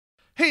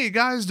Hey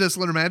guys,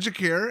 Disciplinary Magic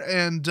here,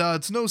 and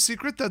it's no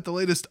secret that the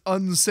latest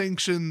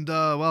unsanctioned,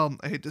 well,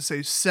 I hate to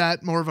say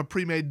set, more of a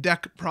pre-made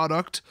deck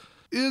product,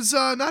 is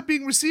not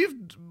being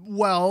received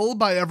well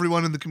by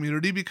everyone in the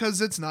community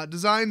because it's not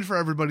designed for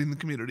everybody in the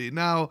community.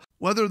 Now,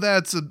 whether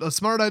that's a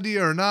smart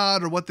idea or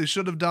not, or what they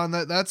should have done,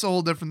 that's a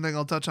whole different thing.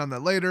 I'll touch on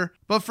that later.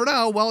 But for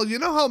now, well, you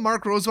know how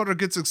Mark Rosewater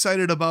gets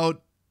excited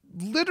about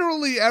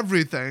literally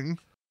everything.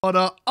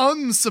 But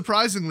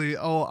unsurprisingly,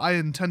 oh, I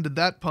intended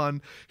that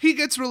pun, he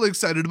gets really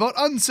excited about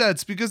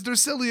unsets because they're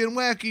silly and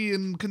wacky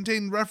and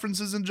contain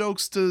references and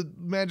jokes to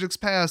Magic's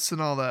past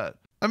and all that.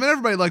 I mean,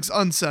 everybody likes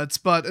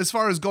unsets, but as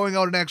far as going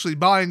out and actually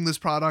buying this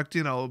product,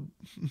 you know,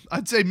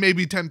 I'd say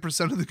maybe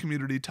 10% of the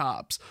community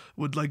tops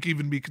would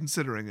even be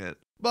considering it.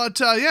 But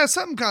yeah,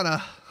 something kind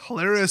of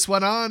hilarious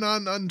went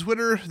on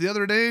Twitter the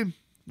other day.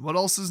 What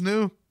else is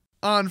new?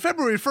 On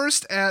February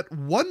 1st at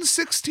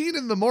 1:16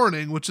 in the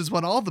morning, which is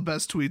when all the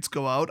best tweets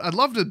go out. I'd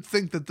love to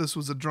think that this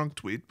was a drunk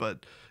tweet,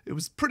 but it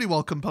was pretty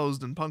well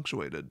composed and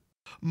punctuated.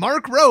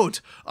 Mark wrote,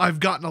 "I've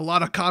gotten a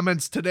lot of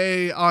comments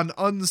today on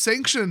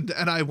Unsanctioned,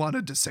 and I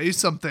wanted to say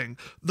something.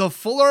 The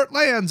full art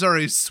lands are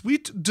a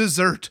sweet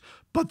dessert,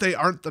 but they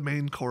aren't the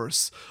main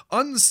course.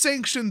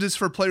 Unsanctioned is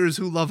for players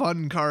who love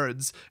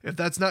uncards. If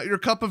that's not your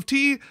cup of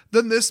tea,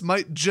 then this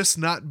might just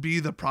not be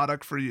the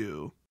product for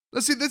you."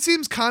 Let's see, that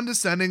seems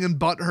condescending and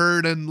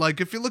butthurt, and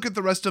if you look at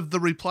the rest of the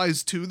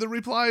replies to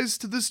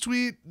this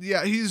tweet,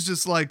 yeah, he's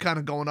just kind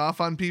of going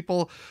off on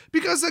people,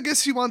 because I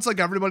guess he wants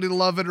everybody to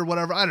love it or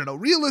whatever. I don't know.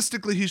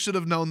 Realistically, he should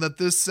have known that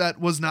this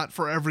set was not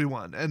for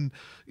everyone, and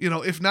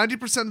if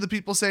 90% of the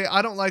people say,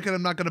 I don't like it,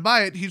 I'm not going to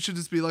buy it, he should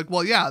just be like,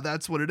 well, yeah,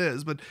 that's what it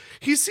is. But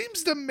he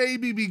seems to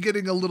maybe be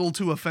getting a little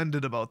too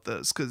offended about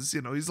this, because,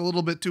 he's a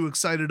little bit too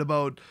excited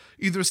about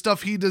either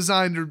stuff he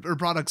designed or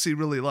products he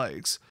really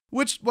likes.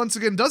 Which, once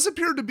again, does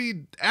appear to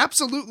be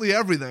absolutely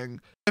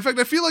everything. In fact,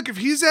 I feel like if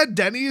he's at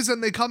Denny's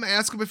and they come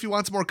ask him if he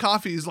wants more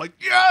coffee, he's like,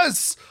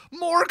 yes,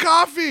 more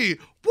coffee,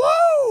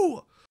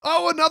 woo!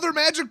 Oh, another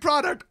Magic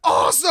product,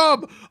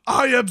 awesome!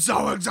 I am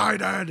so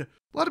excited!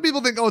 A lot of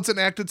people think, oh, it's an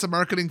act, it's a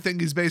marketing thing,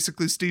 he's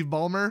basically Steve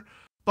Ballmer.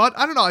 But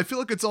I don't know, I feel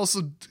like it's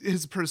also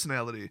his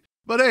personality.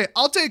 But hey,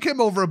 I'll take him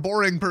over a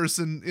boring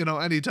person,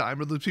 anytime,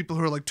 or the people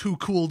who are too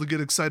cool to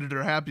get excited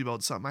or happy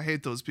about something. I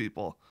hate those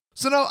people.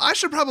 So now I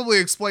should probably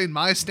explain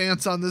my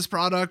stance on this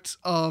product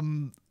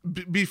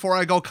before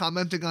I go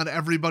commenting on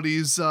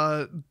everybody's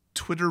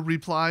Twitter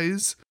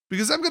replies,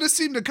 because I'm going to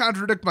seem to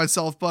contradict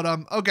myself, but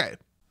okay.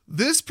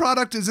 This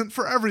product isn't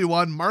for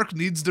everyone. Mark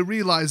needs to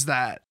realize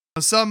that.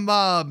 Some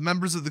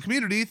members of the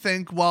community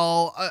think,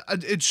 well,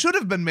 it should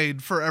have been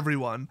made for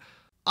everyone.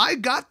 I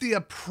got the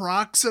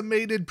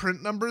approximated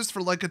print numbers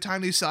for a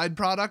tiny side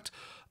product,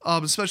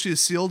 especially a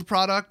sealed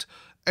product,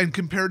 and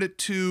compared it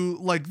to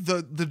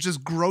the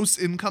just gross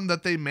income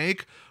that they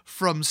make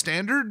from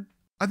standard.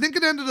 I think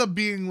it ended up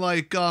being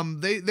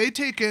they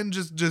take in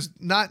just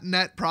not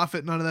net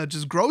profit, none of that,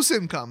 just gross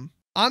income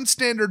on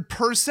standard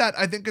per set.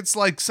 I think it's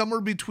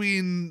somewhere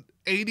between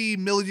 80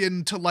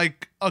 million to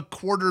a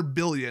quarter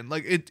billion.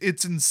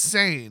 It's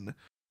insane.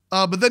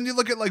 But then you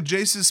look at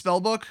Jace's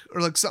spellbook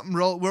or something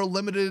real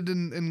limited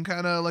and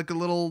kind of a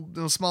little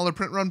smaller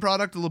print run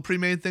product, a little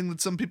pre-made thing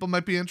that some people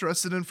might be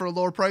interested in for a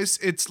lower price.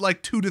 It's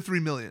 2 to 3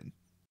 million.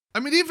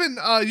 I mean, even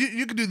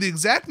you could do the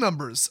exact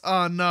numbers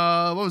on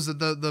what was it,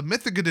 the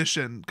Mythic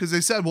Edition, because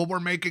they said, well, we're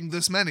making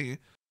this many.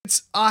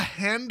 It's a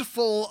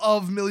handful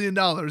of $1 million.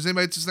 They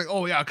might just think,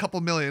 oh yeah, a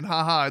couple million,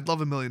 haha, I'd love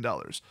 $1 million.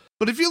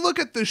 But if you look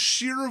at the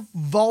sheer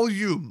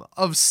volume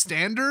of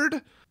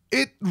standard,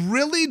 it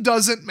really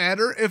doesn't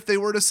matter if they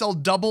were to sell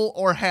double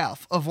or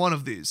half of one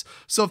of these.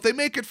 So if they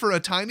make it for a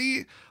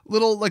tiny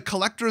little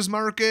collector's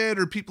market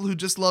or people who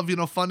just love,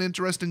 fun,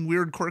 interesting,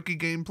 weird, quirky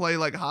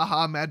gameplay,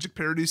 haha, Magic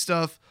parody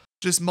stuff,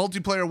 just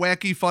multiplayer,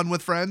 wacky fun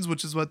with friends,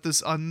 which is what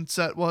this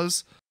unset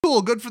was.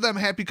 Cool, good for them,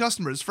 happy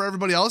customers. For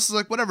everybody else,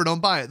 it's whatever,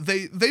 don't buy it.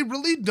 They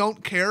really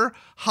don't care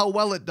how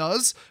well it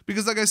does,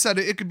 because like I said,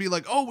 it could be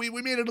oh, we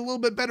made it a little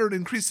bit better and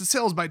increased the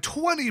sales by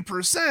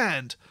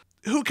 20%.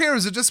 Who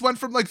cares? It just went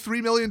from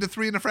 3 million to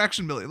 3 and a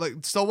fraction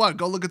million. So what?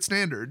 Go look at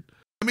standard.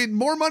 I mean,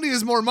 more money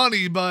is more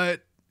money,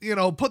 but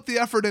put the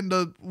effort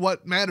into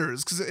what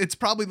matters, because it's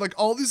probably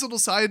all these little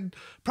side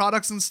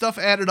products and stuff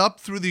added up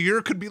through the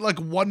year could be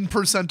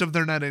 1% of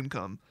their net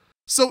income.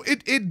 So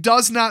it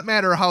does not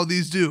matter how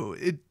these do.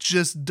 It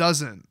just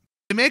doesn't.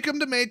 They make them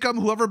to make them.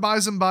 Whoever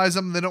buys them, buys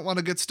them. They don't want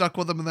to get stuck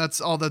with them, and that's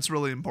all that's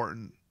really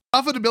important.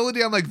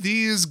 Profitability on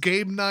these,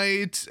 game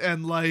night,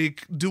 and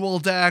dual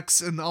decks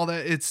and all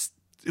that,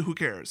 who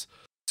cares?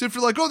 So if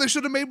you're oh, they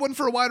should have made one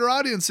for a wider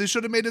audience, they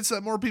should have made it so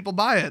that more people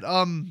buy it.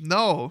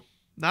 No,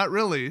 not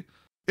really.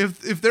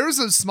 If there's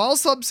a small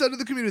subset of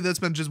the community that's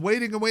been just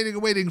waiting and waiting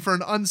and waiting for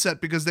an unset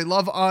because they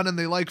love and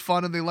they like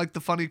fun and they like the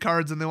funny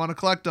cards and they want to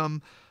collect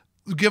them,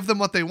 give them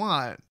what they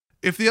want.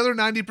 If the other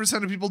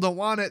 90% of people don't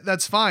want it,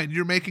 that's fine.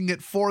 You're making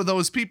it for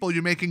those people.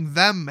 You're making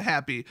them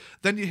happy.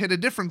 Then you hit a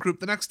different group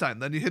the next time.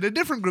 Then you hit a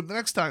different group the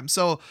next time.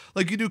 So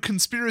you do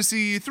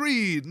Conspiracy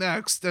 3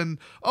 next. And,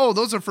 oh,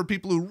 those are for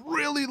people who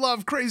really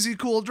love crazy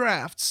cool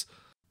drafts.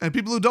 And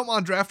people who don't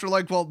want draft are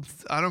like, well,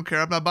 I don't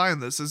care. I'm not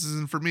buying this. This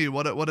isn't for me.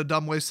 What a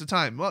dumb waste of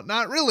time. Well,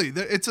 not really.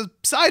 It's a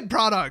side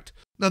product.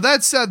 Now,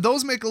 that said,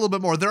 those make a little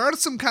bit more. There are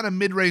some kind of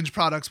mid-range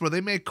products where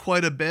they make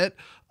quite a bit.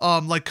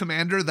 Like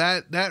Commander,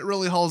 that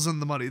really hauls in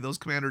the money, those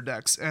Commander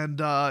decks. And,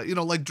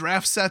 like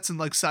draft sets and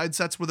like side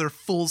sets where they're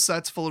full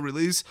sets, full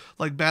release,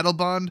 like Battle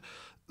Bond.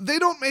 They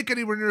don't make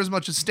anywhere near as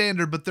much as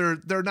Standard, but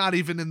they're not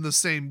even in the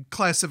same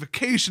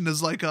classification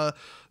as like a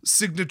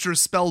signature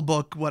spell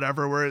book,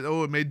 whatever, where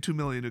it made 2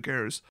 million, who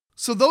cares?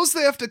 So those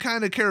they have to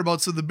kind of care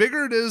about. So the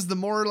bigger it is, the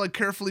more like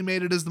carefully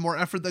made it is, the more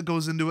effort that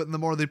goes into it, and the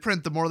more they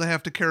print, the more they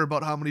have to care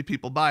about how many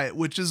people buy it,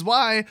 which is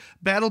why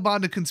Battle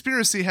Bond and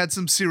Conspiracy had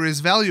some serious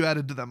value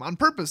added to them on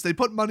purpose. They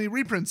put money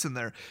reprints in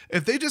there.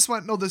 If they just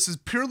went, no, this is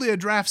purely a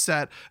draft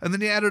set, and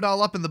then you add it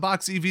all up in the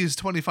box, EV is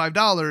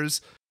 $25,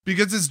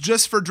 because it's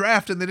just for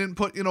draft and they didn't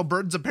put,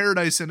 Birds of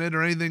Paradise in it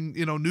or anything,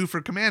 new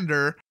for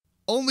Commander,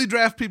 only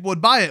draft people would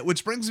buy it,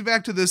 which brings me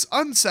back to this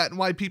unset and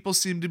why people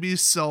seem to be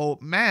so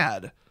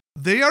mad.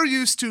 They are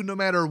used to, no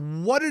matter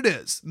what it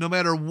is, no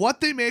matter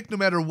what they make, no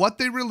matter what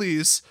they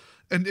release,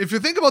 and if you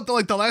think about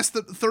the last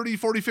 30,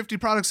 40, 50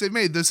 products they've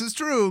made, this is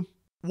true.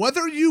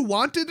 Whether you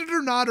wanted it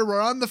or not, or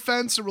were on the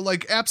fence, or were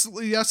like,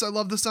 absolutely, yes, I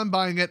love this, I'm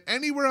buying it,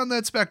 anywhere on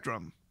that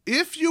spectrum,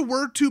 if you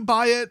were to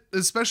buy it,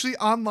 especially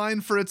online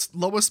for its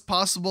lowest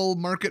possible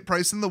market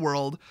price in the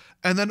world,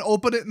 and then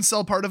open it and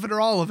sell part of it or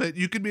all of it,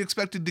 you could be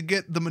expected to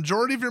get the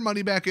majority of your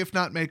money back, if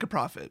not make a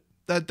profit.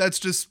 That's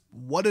just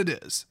what it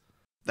is.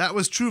 That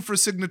was true for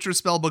Signature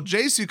Spellbook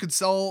Jace. You could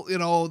sell,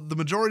 the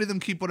majority of them,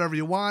 keep whatever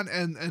you want,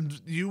 and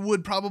you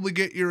would probably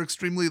get your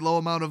extremely low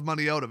amount of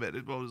money out of it.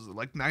 It was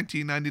like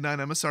 $19.99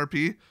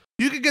 MSRP.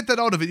 You could get that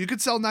out of it. You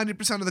could sell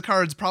 90% of the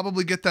cards,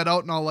 probably get that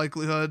out in all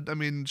likelihood. I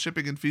mean,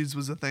 shipping and fees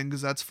was a thing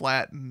because that's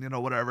flat and,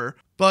 whatever.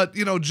 But,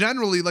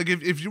 generally, like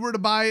if you were to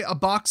buy a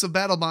box of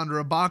Battle Bond or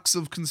a box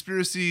of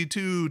Conspiracy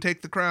 2,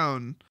 Take the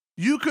Crown,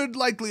 you could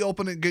likely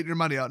open it and get your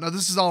money out. Now,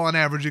 this is all on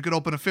average. You could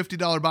open a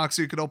 $50 box,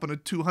 or you could open a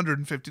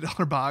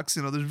 $250 box.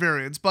 There's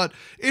variants. But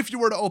if you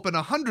were to open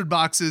 100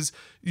 boxes,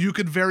 you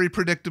could very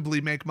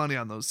predictably make money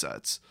on those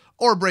sets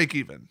or break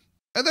even.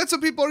 And that's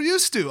what people are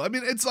used to. I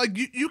mean, it's like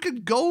you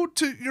could go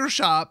to your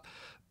shop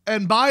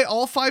and buy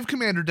all 5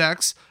 Commander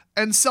decks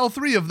and sell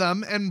 3 of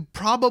them and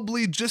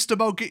probably just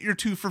about get your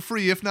 2 for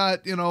free, if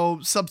not,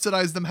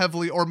 subsidize them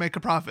heavily or make a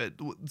profit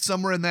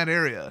somewhere in that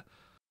area.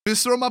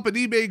 Just throw them up at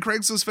eBay,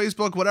 Craigslist,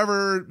 Facebook,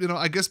 whatever,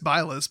 I guess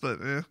buy list, but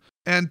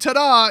And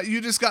ta-da,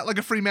 you just got like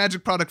a free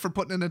Magic product for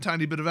putting in a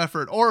tiny bit of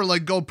effort, or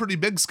like go pretty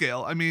big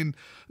scale. I mean,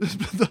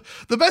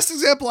 the best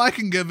example I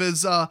can give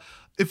is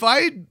if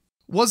I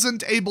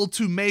wasn't able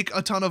to make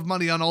a ton of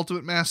money on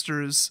Ultimate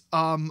Masters,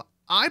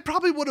 I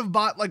probably would have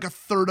bought like a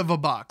third of a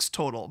box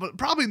total, but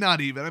probably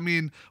not even. I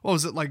mean, what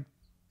was it, like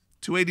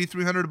 $280,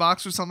 $300 a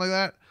box or something like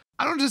that?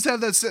 I don't just have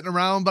that sitting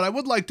around, but I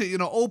would like to,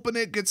 open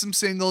it, get some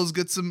singles,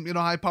 get some,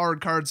 high-powered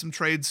cards, some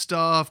trade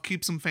stuff,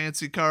 keep some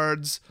fancy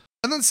cards,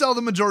 and then sell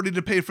the majority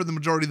to pay for the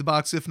majority of the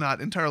box, if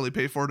not entirely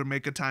pay for it, to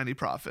make a tiny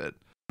profit.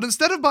 But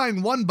instead of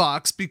buying one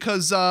box,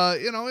 because,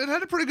 it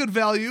had a pretty good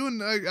value,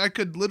 and I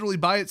could literally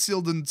buy it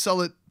sealed and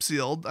sell it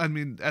sealed, I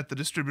mean, at the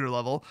distributor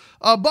level,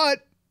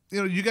 but,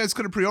 you guys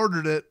could have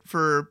pre-ordered it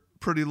for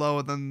pretty low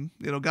and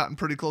then, gotten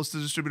pretty close to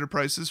distributor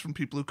prices from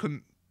people who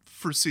couldn't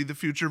foresee the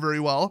future very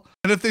well.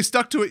 And if they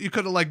stuck to it, you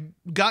could have like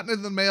gotten it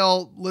in the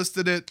mail,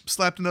 listed it,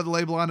 slapped another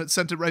label on it,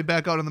 sent it right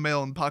back out in the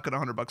mail and pocket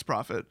 $100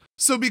 profit.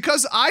 So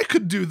because I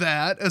could do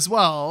that as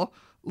well,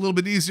 a little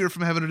bit easier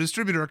from having a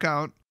distributor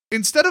account,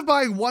 instead of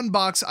buying one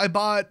box, I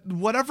bought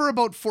whatever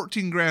about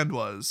 14 grand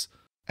was.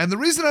 And the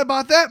reason I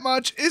bought that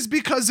much is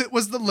because it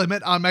was the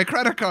limit on my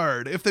credit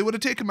card. If they would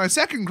have taken my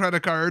second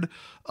credit card,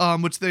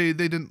 which they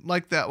didn't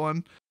like that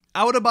one,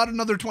 I would have bought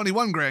another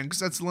 21 grand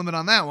because that's the limit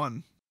on that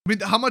one. I mean,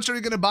 how much are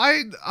you going to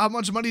buy? How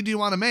much money do you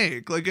want to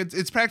make? Like,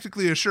 it's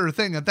practically a sure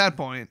thing at that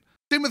point.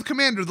 Same with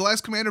Commander. The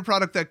last Commander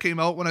product that came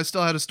out when I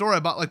still had a store, I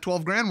bought like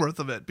 12 grand worth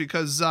of it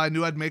because I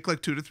knew I'd make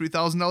like $2,000 to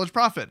 $3,000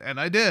 profit, and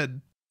I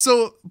did.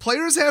 So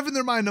players have in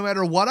their mind, no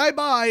matter what I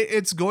buy,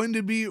 it's going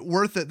to be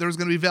worth it. There's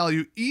going to be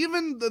value.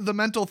 Even the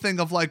mental thing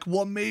of like,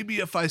 well, maybe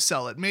if I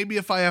sell it, maybe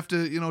if I have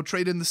to,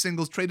 trade in the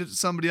singles, trade it to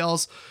somebody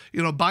else,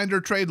 binder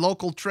trade,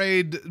 local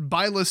trade,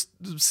 buy list,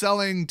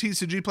 selling,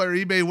 TCG player,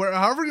 eBay,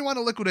 however you want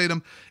to liquidate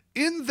them,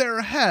 in their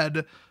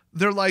head,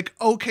 they're like,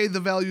 okay, the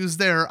value's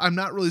there. I'm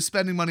not really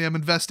spending money. I'm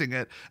investing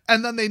it.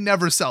 And then they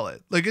never sell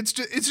it. Like it's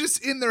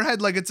just in their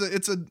head. Like it's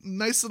a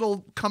nice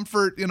little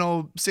comfort,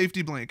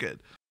 safety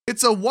blanket.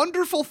 It's a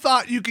wonderful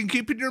thought you can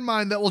keep in your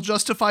mind that will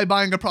justify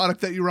buying a product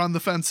that you were on the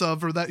fence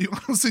of or that you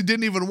honestly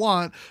didn't even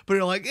want, but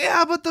you're like,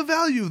 yeah, but the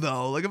value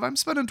though. Like if I'm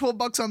spending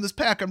 $12 on this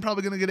pack, I'm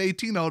probably going to get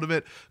 18 out of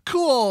it.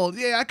 Cool.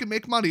 Yeah, I can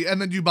make money.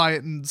 And then you buy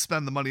it and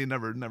spend the money and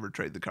never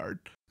trade the card.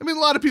 I mean,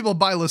 a lot of people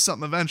buy list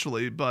something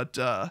eventually, but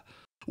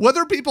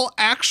whether people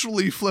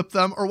actually flip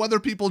them or whether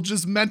people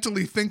just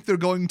mentally think they're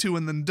going to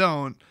and then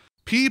don't,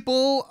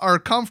 people are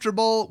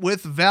comfortable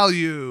with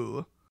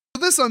value.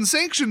 This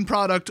unsanctioned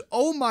product,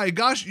 oh my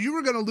gosh, you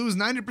were going to lose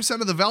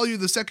 90% of the value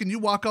the second you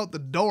walk out the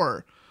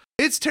door.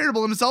 It's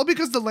terrible, and it's all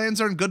because the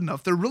lands aren't good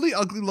enough. They're really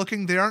ugly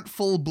looking. They aren't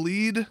full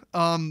bleed.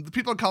 The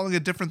people are calling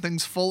it different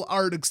things, full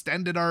art,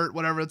 extended art,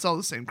 whatever. It's all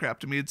the same crap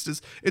to me.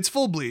 It's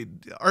full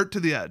bleed, art to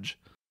the edge.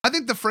 I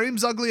think the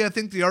frame's ugly. I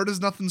think the art is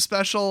nothing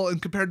special,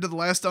 and compared to the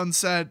last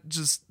unset,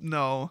 just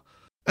no.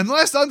 And the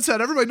last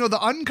unset, everybody know the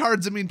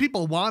uncards, I mean,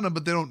 people want them,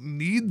 but they don't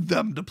need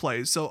them to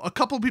play. So a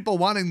couple people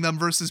wanting them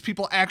versus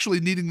people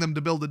actually needing them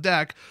to build a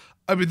deck.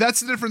 I mean,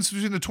 that's the difference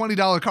between a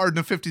 $20 card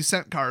and a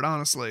 50-cent card,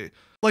 honestly.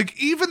 Like,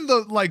 even the,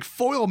 like,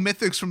 foil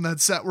mythics from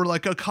that set were,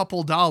 like, a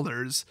couple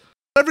dollars.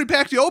 Every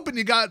pack you open,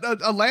 you got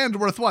a land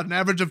worth, what, an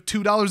average of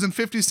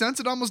 $2.50?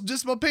 It almost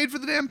just about paid for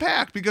the damn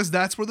pack, because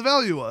that's where the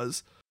value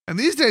was. And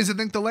these days, I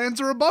think the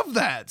lands are above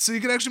that, so you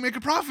can actually make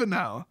a profit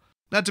now.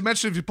 Not to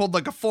mention if you pulled,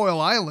 like, a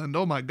foil island,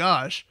 oh my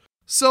gosh.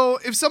 So,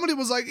 if somebody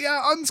was like,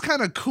 yeah, Un's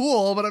kind of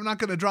cool, but I'm not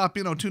going to drop,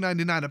 you know,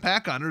 $2.99 a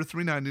pack on it, or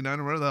 $3.99,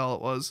 or whatever the hell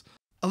it was.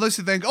 Unless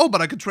you think, oh,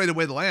 but I could trade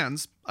away the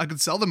lands. I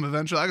could sell them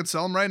eventually. I could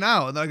sell them right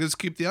now, and then I could just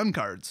keep the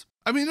uncards.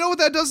 I mean, you know what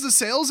that does to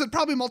sales? It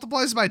probably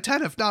multiplies by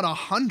 10, if not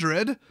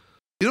 100. You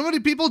know how many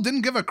people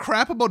didn't give a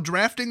crap about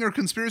drafting or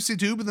Conspiracy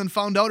Tube and then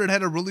found out it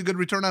had a really good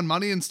return on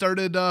money and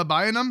started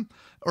buying them?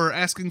 Or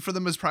asking for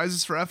them as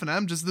prizes for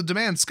F&M? Just the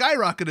demand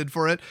skyrocketed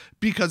for it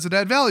because it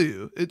had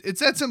value. It's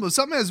that simple. If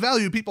something has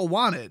value, people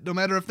want it, no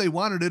matter if they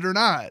wanted it or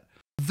not.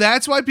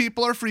 That's why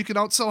people are freaking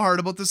out so hard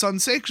about this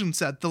Unsanctioned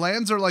set. The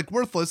lands are like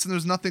worthless and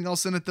there's nothing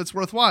else in it that's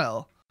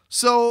worthwhile.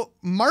 So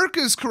Mark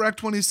is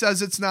correct when he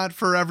says it's not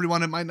for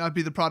everyone. It might not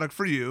be the product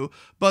for you,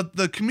 but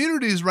the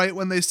community is right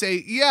when they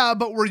say, yeah,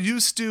 but we're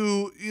used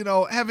to, you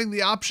know, having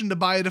the option to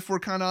buy it if we're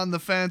kind of on the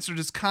fence or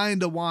just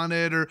kind of want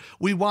it, or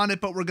we want it,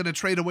 but we're going to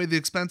trade away the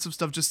expensive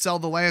stuff, just sell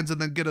the lands and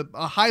then get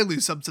a highly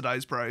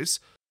subsidized price.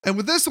 And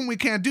with this one, we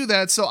can't do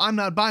that. So I'm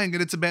not buying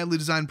it. It's a badly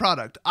designed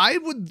product. I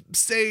would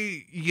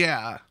say,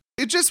 yeah.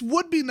 It just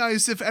would be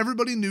nice if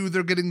everybody knew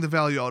they're getting the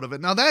value out of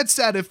it. Now, that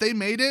said, if they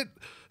made it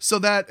so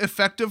that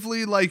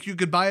effectively, like, you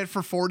could buy it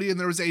for 40 and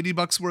there was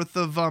 $80 worth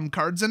of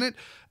cards in it,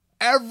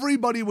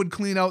 everybody would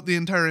clean out the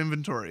entire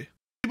inventory.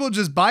 People would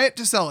just buy it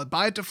to sell it,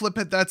 buy it to flip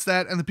it, that's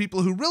that, and the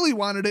people who really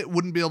wanted it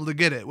wouldn't be able to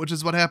get it, which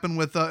is what happened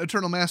with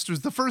Eternal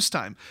Masters the first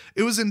time.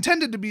 It was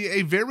intended to be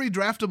a very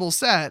draftable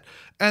set,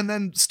 and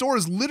then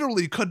stores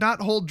literally could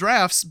not hold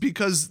drafts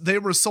because they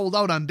were sold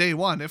out on day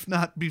one, if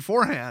not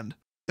beforehand.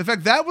 In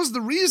fact, that was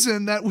the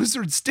reason that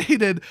Wizards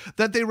stated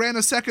that they ran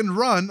a second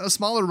run, a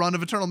smaller run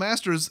of Eternal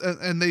Masters,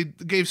 and they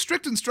gave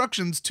strict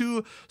instructions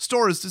to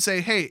stores to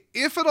say, hey,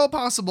 if at all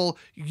possible,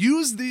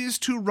 use these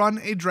to run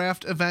a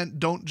draft event,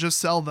 don't just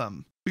sell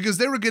them. Because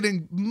they were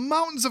getting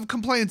mountains of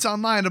complaints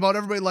online about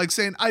everybody like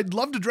saying, I'd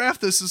love to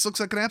draft this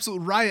looks like an absolute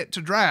riot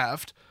to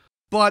draft.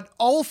 But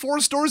all 4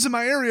 stores in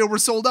my area were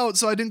sold out,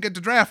 so I didn't get to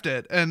draft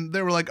it. And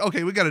they were like,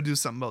 okay, we got to do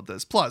something about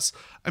this. Plus,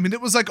 I mean,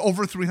 it was like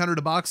over $300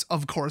 a box.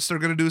 Of course, they're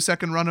going to do a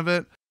second run of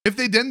it. If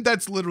they didn't,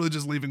 that's literally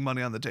just leaving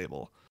money on the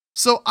table.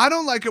 So I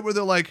don't like it where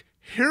they're like,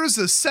 here's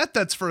a set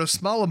that's for a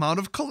small amount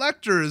of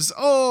collectors.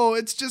 Oh,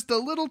 it's just a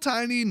little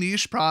tiny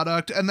niche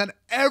product. And then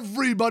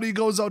everybody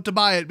goes out to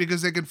buy it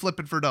because they can flip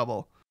it for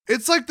double.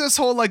 It's like this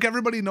whole, like,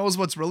 everybody knows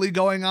what's really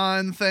going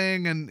on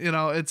thing, and, you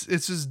know, it's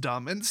just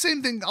dumb. And the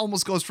same thing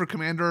almost goes for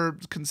Commander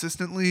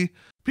consistently.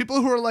 People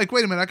who are like,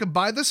 wait a minute, I could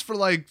buy this for,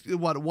 like,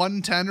 what,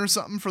 $110 or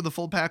something for the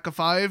full pack of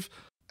 5,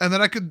 and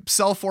then I could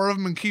sell 4 of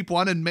them and keep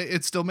 1 and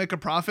it still make a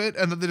profit,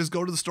 and then they just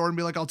go to the store and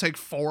be like, I'll take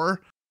 4,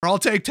 or I'll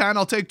take 10,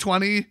 I'll take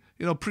 20,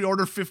 you know,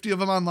 pre-order 50 of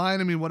them online,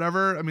 I mean,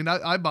 whatever. I mean,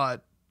 I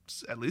bought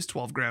at least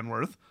 12 grand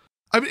worth.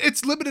 I mean,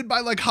 it's limited by,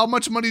 like, how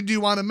much money do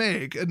you want to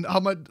make and how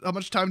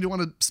much time do you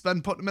want to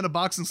spend putting them in a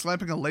box and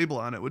slapping a label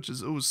on it,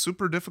 it was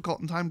super difficult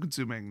and time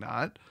consuming,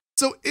 not.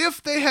 So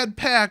if they had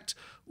packed,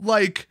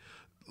 like,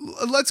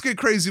 let's get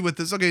crazy with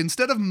this. Okay,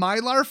 instead of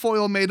Mylar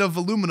foil made of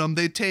aluminum,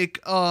 they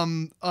take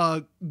gold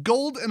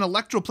and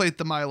electroplate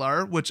the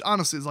Mylar, which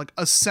honestly is like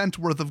a cent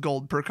worth of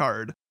gold per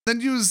card.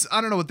 Then use,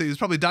 I don't know what they use,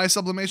 probably dye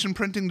sublimation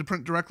printing to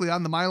print directly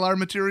on the Mylar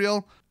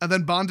material, and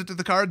then bond it to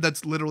the card.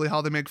 That's literally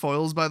how they make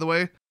foils, by the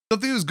way. So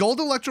if they use gold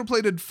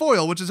electroplated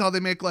foil, which is how they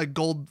make, like,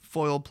 gold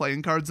foil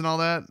playing cards and all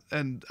that,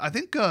 and I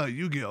think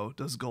Yu-Gi-Oh!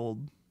 Does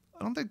gold.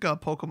 I don't think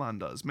Pokemon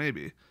does,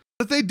 maybe.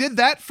 If they did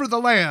that for the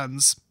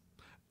lands,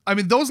 I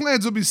mean, those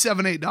lands would be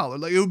 $7,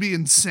 $8. Like, it would be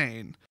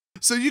insane.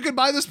 So you could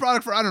buy this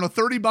product for, I don't know,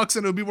 $30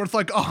 and it would be worth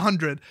like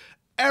 $100.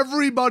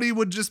 Everybody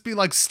would just be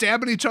like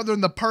stabbing each other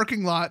in the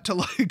parking lot to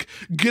like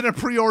get a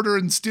pre-order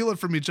and steal it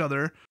from each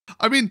other.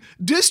 I mean,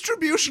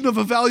 distribution of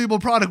a valuable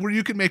product where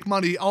you can make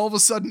money, all of a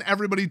sudden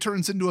everybody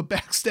turns into a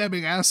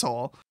backstabbing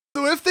asshole.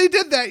 So if they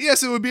did that,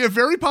 yes, it would be a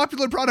very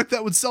popular product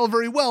that would sell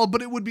very well,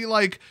 but it would be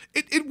like,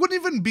 it wouldn't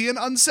even be an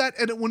unset,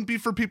 and it wouldn't be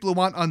for people who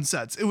want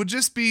unsets. It would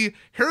just be,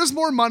 here's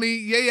more money,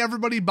 yay,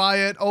 everybody buy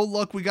it. Oh,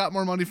 look, we got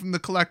more money from the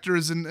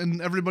collectors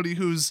and everybody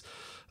who's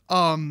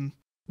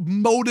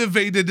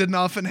motivated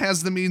enough and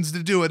has the means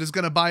to do it is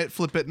going to buy it,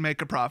 flip it, and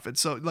make a profit.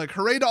 So, like,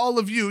 hooray to all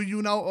of you.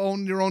 You now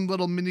own your own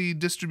little mini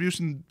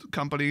distribution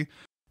company.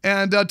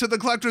 And to the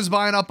collectors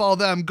buying up all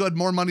them, good,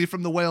 more money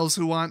from the whales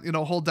who want,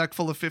 a whole deck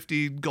full of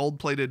 50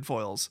 gold-plated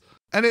foils.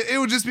 And it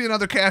would just be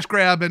another cash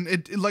grab,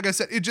 and like I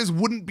said, it just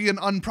wouldn't be an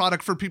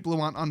unproduct for people who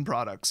want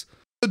unproducts.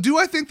 Do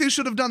I think they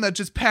should have done that,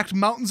 just packed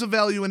mountains of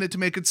value in it to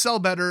make it sell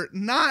better?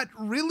 Not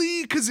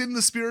really, because in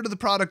the spirit of the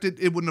product,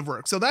 it wouldn't have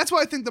worked. So that's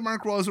why I think the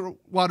Mark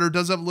Rosewater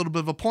does have a little bit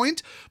of a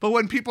point. But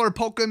when people are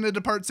poking it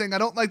apart saying, I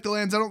don't like the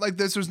lands, I don't like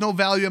this, there's no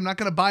value, I'm not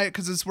going to buy it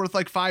because it's worth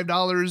like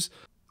 $5,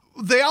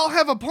 they all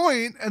have a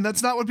point, and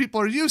that's not what people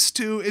are used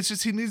to. It's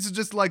just he needs to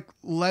just like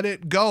let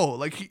it go.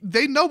 Like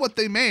they know what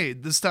they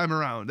made this time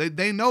around.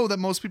 They know that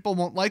most people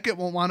won't like it,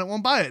 won't want it,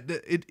 won't buy it.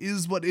 It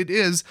is what it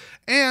is.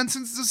 And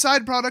since it's a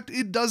side product,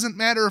 it doesn't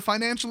matter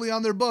financially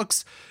on their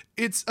books.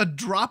 It's a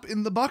drop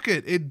in the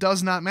bucket. It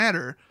does not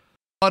matter.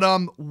 But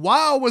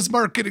while was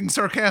Mark getting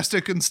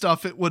sarcastic and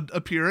stuff, it would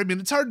appear. I mean,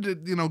 it's hard to,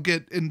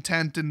 get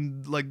intent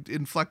and like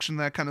inflection,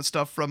 that kind of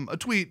stuff from a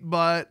tweet,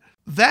 but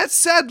that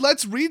said,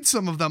 let's read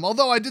some of them.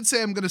 Although I did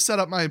say I'm going to set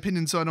up my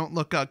opinion so I don't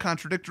look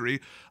contradictory.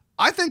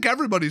 I think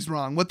everybody's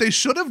wrong. What they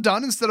should have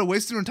done instead of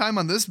wasting their time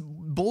on this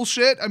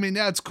bullshit, I mean,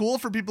 yeah, it's cool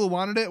for people who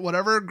wanted it,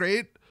 whatever,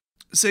 great.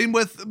 Same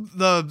with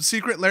the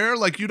secret lair.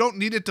 Like, you don't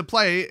need it to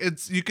play.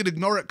 You could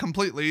ignore it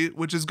completely,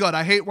 which is good.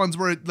 I hate ones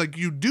where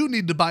you do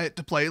need to buy it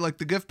to play, like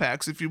the gift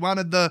packs. If you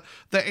wanted the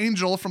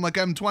angel from like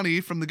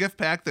M20 from the gift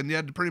pack, then you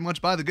had to pretty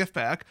much buy the gift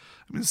pack.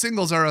 I mean,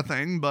 singles are a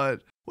thing,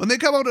 but when they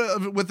come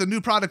out with a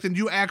new product and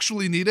you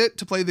actually need it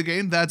to play the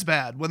game, that's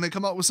bad. When they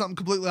come out with something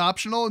completely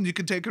optional and you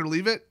can take it or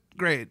leave it,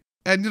 great.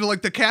 And,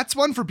 like the cats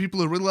one for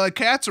people who really like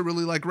cats or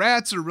really like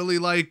rats or really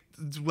like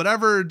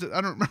whatever.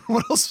 I don't remember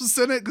what else was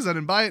in it because I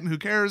didn't buy it and who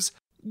cares.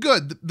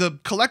 Good. The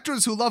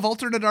collectors who love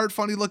alternate art,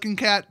 funny looking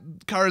cat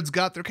cards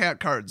got their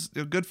cat cards.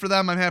 Good for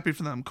them. I'm happy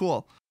for them.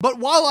 Cool. But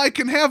while I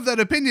can have that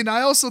opinion,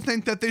 I also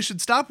think that they should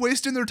stop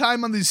wasting their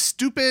time on these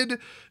stupid,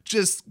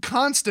 just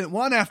constant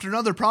one after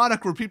another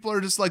product where people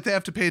are just like, they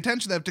have to pay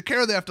attention, they have to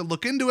care, they have to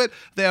look into it,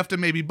 they have to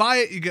maybe buy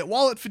it. You get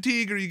wallet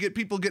fatigue, or you get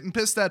people getting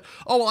pissed that,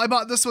 oh, well, I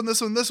bought this one.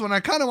 I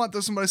kind of want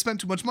this one, but I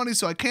spent too much money,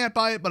 so I can't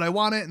buy it, but I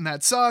want it, and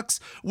that sucks.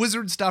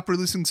 Wizards, stop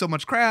releasing so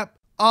much crap.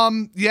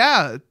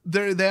 Yeah,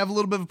 they have a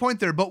little bit of a point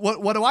there, but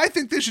what do I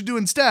think they should do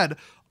instead?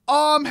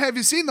 Have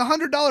you seen the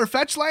 $100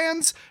 fetch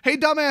lands? Hey,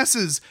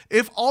 dumbasses,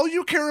 if all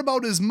you care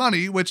about is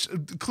money, which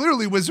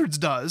clearly Wizards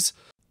does,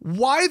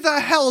 why the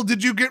hell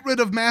did you get rid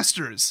of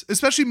Masters?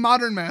 Especially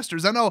modern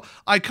Masters. I know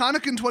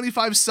Iconic and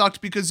 25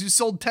 sucked because you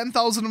sold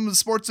 10,000 of them to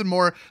Sports and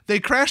More. They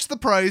crashed the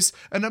price,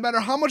 and no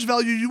matter how much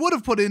value you would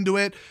have put into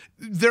it,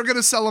 they're going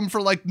to sell them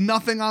for like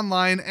nothing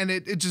online, and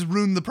it just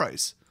ruined the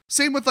price.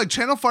 Same with like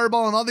Channel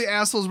Fireball and all the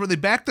assholes where they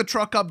back the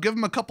truck up, give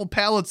them a couple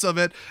pallets of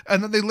it,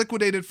 and then they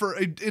liquidate it for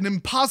an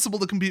impossible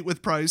to compete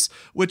with price,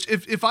 which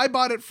if I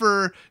bought it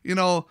for,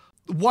 $185,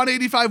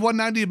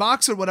 $190 a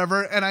box or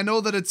whatever, and I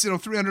know that it's,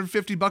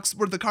 $350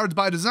 worth of cards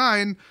by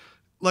design,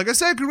 like I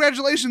said,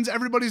 congratulations,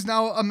 everybody's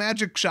now a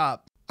Magic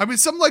shop. I mean,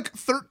 some like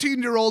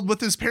 13-year-old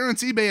with his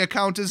parents' eBay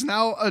account is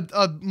now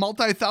a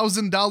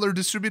multi-$1,000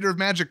 distributor of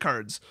Magic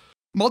cards.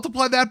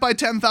 Multiply that by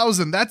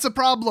 10,000, that's a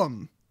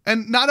problem.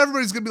 And not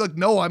everybody's going to be like,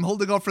 no, I'm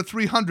holding out for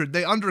 300.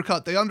 They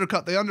undercut.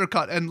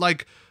 And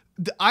like,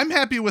 I'm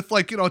happy with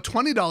like,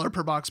 $20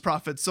 per box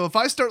profit. So if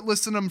I start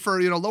listing them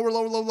for,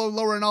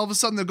 lower, and all of a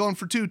sudden they're going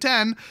for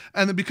 210,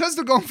 and then because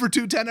they're going for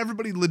 210,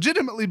 everybody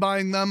legitimately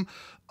buying them,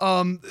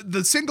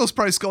 the singles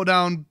price go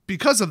down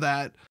because of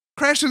that.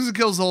 Crashes and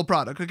kills the whole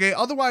product. Okay.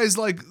 Otherwise,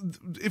 like,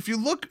 if you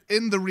look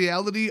in the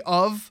reality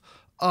of,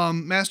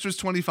 Masters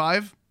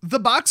 25, the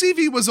box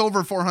EV was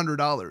over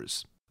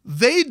 $400.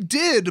 They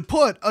did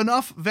put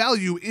enough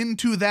value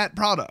into that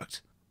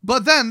product.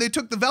 But then they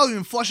took the value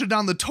and flushed it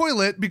down the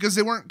toilet because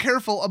they weren't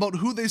careful about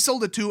who they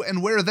sold it to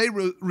and where they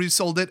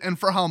resold it and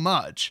for how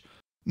much.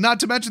 Not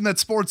to mention that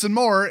Sports and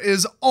More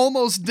is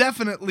almost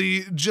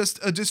definitely just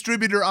a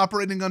distributor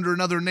operating under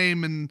another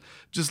name and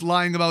just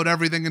lying about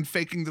everything and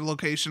faking the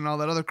location and all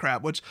that other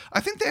crap, which I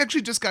think they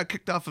actually just got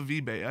kicked off of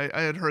eBay.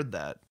 I had heard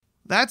that.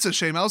 That's a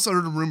shame. I also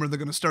heard a rumor they're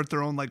going to start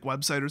their own like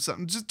website or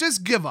something.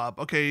 Just give up,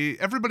 okay?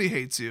 Everybody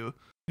hates you.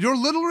 You're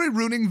literally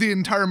ruining the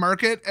entire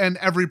market and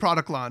every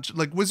product launch.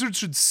 Like, Wizards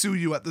should sue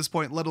you at this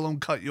point, let alone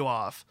cut you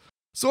off.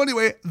 So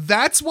anyway,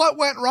 that's what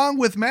went wrong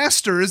with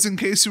Masters, in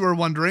case you were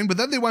wondering. But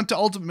then they went to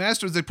Ultimate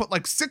Masters. They put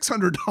like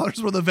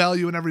 $600 worth of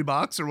value in every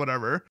box or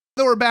whatever.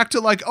 Then we're back to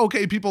like,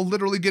 okay, people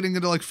literally getting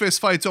into like fist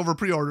fights over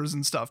pre-orders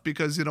and stuff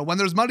because, when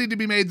there's money to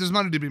be made, there's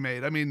money to be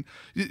made. I mean,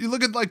 you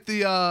look at like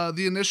the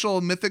initial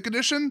Mythic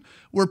edition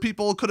where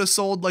people could have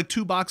sold like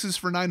 2 boxes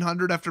for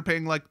 $900 after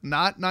paying like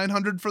not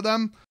 $900 for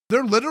them.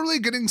 They're literally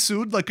getting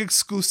sued like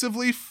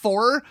exclusively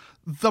for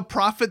the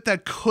profit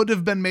that could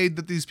have been made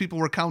that these people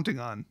were counting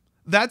on.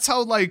 That's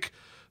how, like,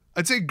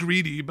 I'd say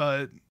greedy,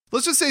 but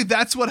let's just say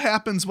that's what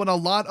happens when a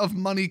lot of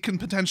money can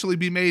potentially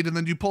be made and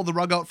then you pull the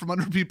rug out from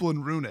under people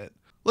and ruin it.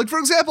 Like, for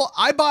example,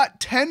 I bought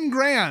 10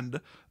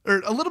 grand,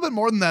 or a little bit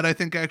more than that, I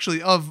think,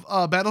 actually, of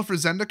Battle for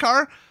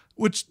Zendikar,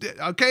 which,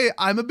 okay,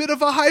 I'm a bit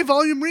of a high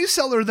volume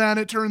reseller then,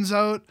 it turns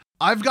out.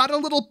 I've got a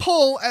little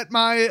pull at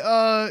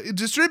my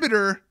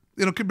distributor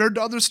Compared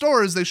to other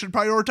stores, they should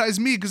prioritize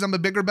me because I'm a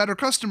bigger, better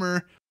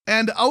customer.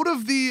 And out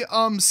of the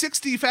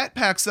 60 fat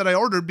packs that I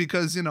ordered,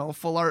 because,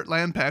 full art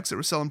land packs that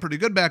were selling pretty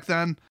good back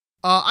then,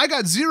 I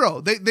got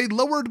 0. They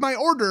lowered my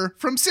order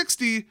from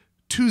 60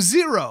 to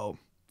 0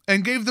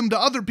 and gave them to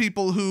other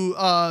people who,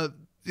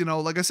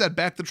 like I said,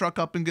 back the truck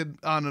up and get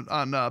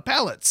on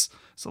pallets.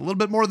 So a little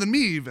bit more than me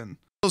even.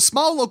 So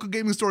small local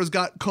gaming stores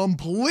got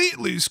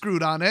completely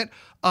screwed on it.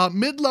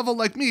 Mid-level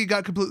like me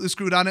got completely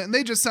screwed on it, and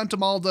they just sent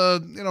them all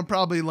to,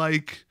 probably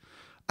like,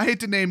 I hate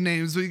to name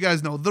names, but you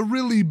guys know, the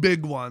really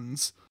big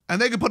ones. And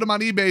they could put them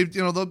on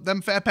eBay.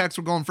 Them fat packs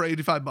were going for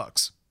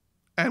 $85.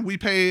 And we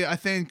pay, I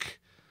think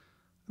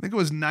it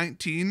was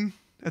 19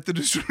 at the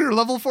distributor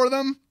level for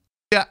them.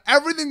 Yeah,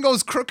 everything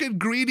goes crooked,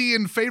 greedy,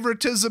 and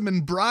favoritism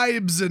and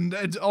bribes. And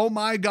oh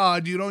my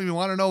God, you don't even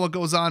want to know what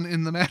goes on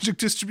in the Magic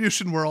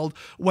distribution world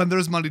when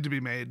there's money to be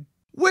made.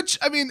 Which,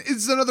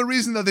 is another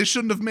reason that they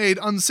shouldn't have made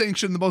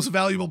Unsanctioned the most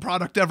valuable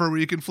product ever where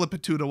you can flip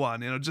it 2 to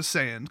 1, just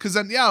saying. Because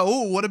then,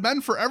 would have been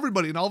for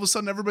everybody. And all of a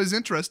sudden, everybody's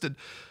interested.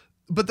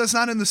 But that's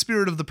not in the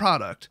spirit of the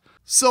product.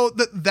 So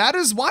that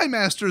is why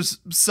Masters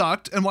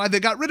sucked and why they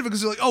got rid of it,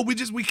 because they're like, oh,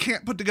 we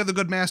can't put together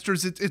good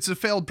Masters. It's a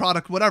failed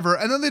product, whatever.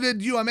 And then they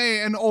did UMA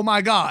and oh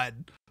my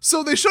God.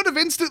 So they should have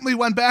instantly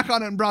went back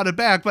on it and brought it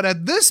back. But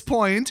at this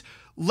point,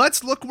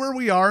 let's look where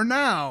we are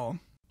now.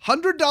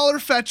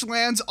 $100 fetch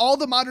lands. All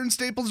the modern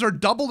staples are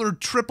double or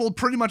triple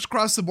pretty much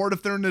across the board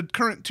if they're in the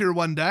current tier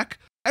 1 deck.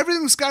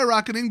 Everything's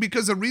skyrocketing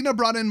because Arena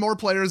brought in more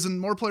players,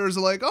 and more players are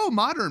like, oh,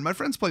 Modern, my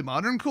friends play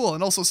Modern, cool.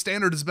 And also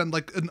Standard has been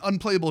like an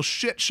unplayable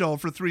shit show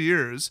for 3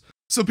 years.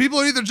 So people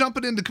are either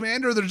jumping into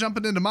Commander or they're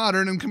jumping into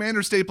Modern, and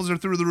Commander staples are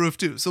through the roof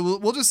too. So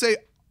we'll just say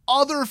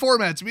other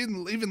formats,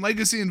 even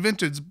Legacy and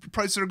Vintage,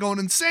 prices are going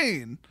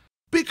insane.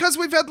 Because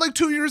we've had like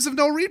 2 years of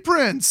no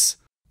reprints.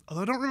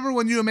 Although I don't remember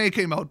when UMA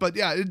came out, but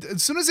yeah,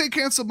 as soon as they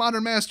canceled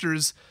Modern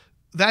Masters,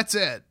 that's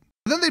it.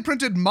 And then they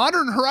printed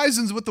Modern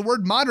Horizons with the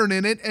word Modern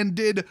in it and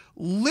did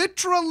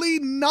literally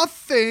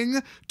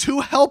nothing to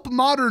help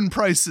Modern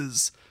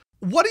prices.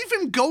 What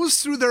even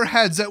goes through their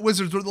heads at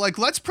Wizards where they're like,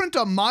 let's print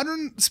a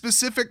Modern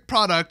specific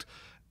product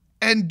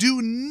and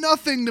do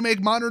nothing to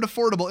make Modern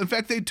affordable? In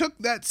fact, they took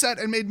that set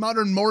and made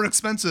Modern more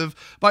expensive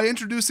by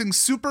introducing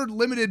super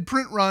limited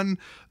print run,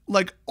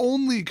 like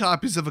only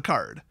copies of a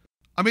card.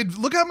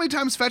 Look how many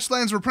times fetch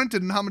lands were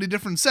printed and how many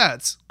different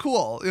sets.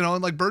 Cool.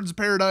 And like Birds of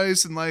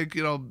Paradise and like,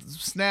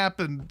 Snap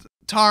and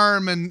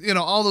Tarm and,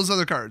 all those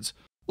other cards.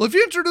 Well, if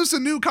you introduce a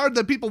new card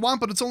that people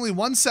want, but it's only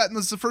one set and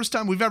it's the first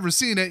time we've ever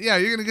seen it, yeah,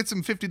 you're going to get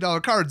some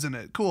 $50 cards in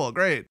it. Cool.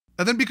 Great.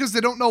 And then because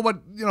they don't know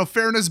what,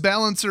 fairness,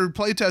 balance, or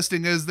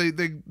playtesting is, they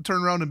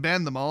turn around and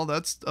ban them all.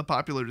 That's a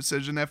popular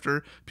decision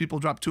after people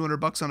drop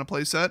 $200 on a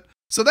playset.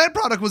 So that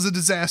product was a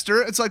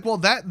disaster. It's like, well,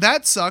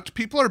 that sucked.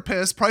 People are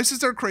pissed.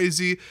 Prices are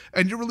crazy.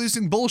 And you're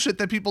releasing bullshit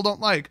that people don't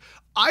like.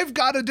 I've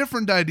got a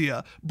different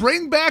idea.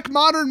 Bring back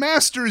Modern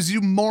Masters,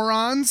 you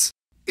morons.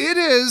 It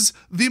is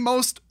the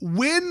most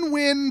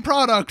win-win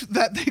product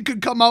that they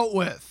could come out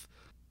with.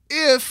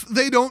 If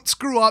they don't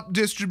screw up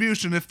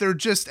distribution, if they're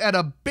just at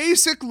a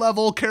basic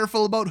level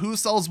careful about who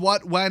sells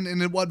what, when,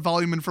 and in what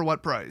volume and for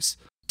what price.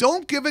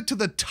 Don't give it to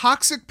the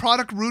toxic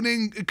product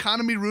ruining,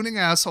 economy ruining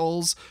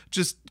assholes.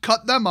 Just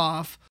cut them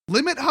off.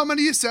 Limit how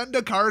many you send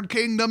to Card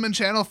Kingdom and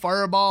Channel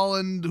Fireball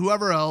and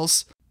whoever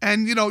else.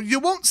 And, you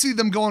won't see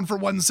them going for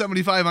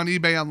 $175 on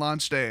eBay on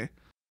launch day.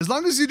 As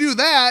long as you do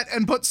that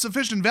and put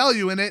sufficient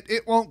value in it,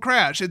 it won't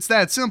crash. It's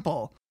that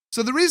simple.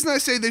 So the reason I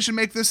say they should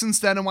make this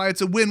instead and why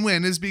it's a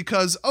win-win is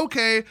because,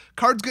 okay,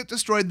 cards get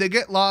destroyed, they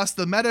get lost,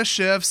 the meta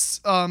shifts,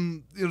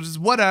 just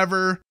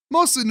whatever.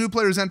 Mostly new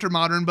players enter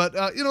Modern, but,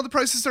 the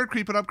prices start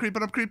creeping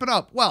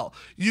up. Well,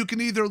 you can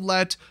either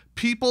let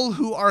people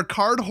who are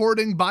card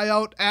hoarding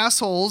buyout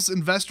assholes,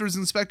 investors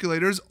and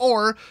speculators,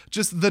 or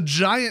just the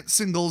giant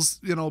singles,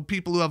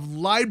 people who have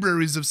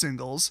libraries of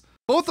singles.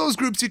 Both those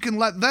groups, you can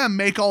let them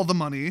make all the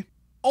money.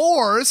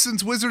 Or,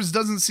 since Wizards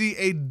doesn't see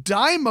a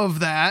dime of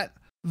that,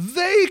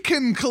 they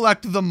can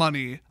collect the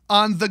money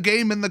on the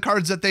game and the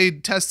cards that they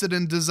tested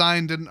and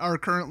designed and are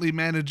currently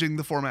managing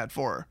the format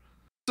for.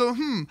 So,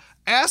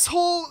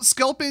 asshole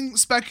scalping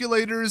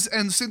speculators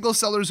and single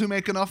sellers who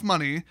make enough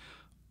money,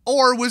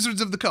 or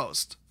Wizards of the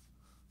Coast.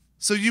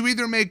 So you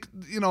either make,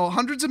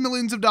 hundreds of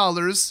millions of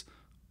dollars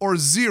or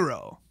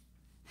zero.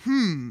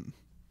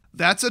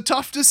 That's a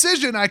tough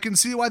decision. I can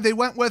see why they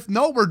went with,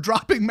 no, we're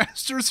dropping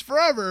Masters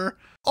forever.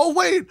 Oh,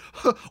 wait,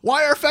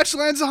 why are fetch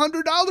lands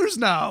 $100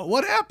 now?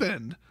 What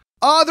happened?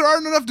 There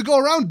aren't enough to go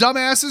around,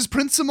 dumbasses,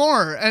 print some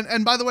more.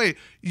 And by the way,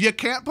 you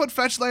can't put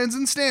fetch lands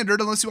in Standard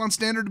unless you want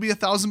Standard to be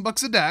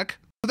 $1,000 a deck.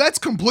 That's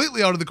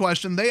completely out of the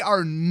question. They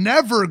are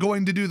never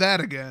going to do that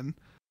again.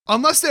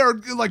 Unless they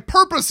are like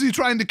purposely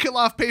trying to kill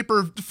off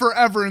paper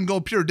forever and go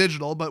pure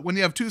digital. But when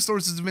you have 2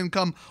 sources of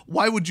income,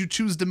 why would you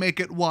choose to make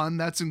it one?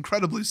 That's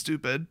incredibly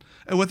stupid.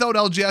 And without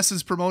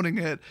LGSs promoting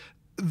it,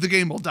 the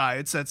game will die.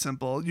 It's that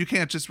simple. You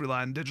can't just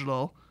rely on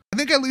digital. I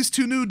think at least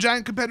 2 new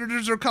giant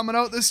competitors are coming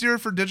out this year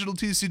for digital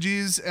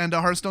TCGs, and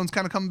Hearthstone's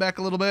kind of coming back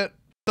a little bit.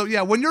 So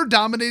yeah, when you're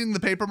dominating the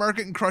paper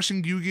market and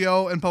crushing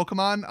Yu-Gi-Oh and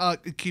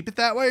Pokemon, keep it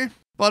that way.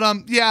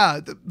 But yeah,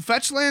 the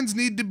fetch lands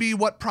need to be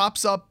what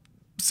props up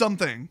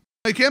something.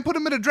 They can't put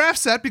them in a draft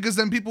set because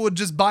then people would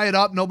just buy it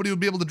up. Nobody would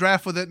be able to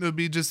draft with it, and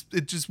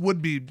it just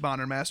would be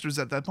Modern Masters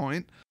at that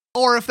point.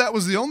 Or if that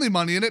was the only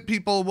money in it,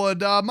 people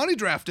would money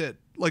draft it.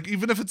 Like,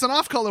 even if it's an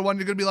off-color one,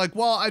 you're going to be like,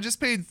 well, I just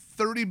paid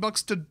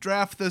 $30 to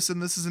draft this,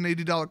 and this is an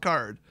 $80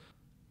 card.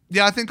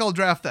 Yeah, I think I'll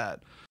draft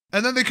that.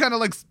 And then they kind of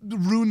like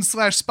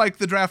rune/spike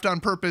the draft on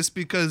purpose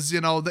because,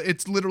 you know,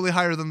 it's literally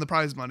higher than the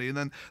prize money. And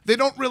then they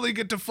don't really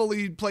get to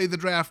fully play the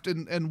draft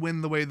and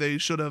win the way they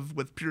should have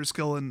with pure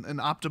skill and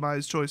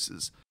optimized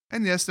choices.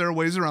 And yes, there are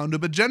ways around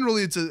it, but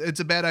generally it's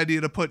a bad idea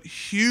to put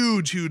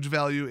huge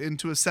value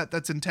into a set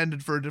that's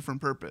intended for a different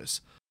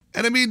purpose.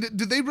 And I mean,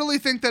 do they really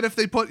think that if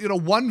they put, you know,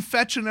 one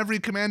fetch in every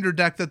commander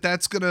deck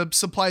that's going to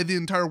supply the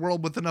entire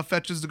world with enough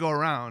fetches to go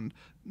around?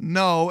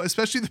 No,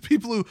 especially the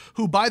people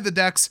who buy the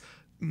decks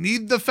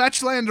need the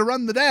fetch land to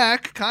run the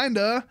deck,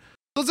 kinda.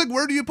 So it's like,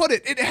 where do you put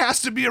it? It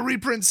has to be a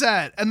reprint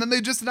set. And then they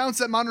just announced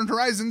that Modern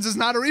Horizons is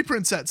not a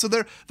reprint set. So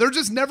they're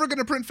just never going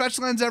to print fetch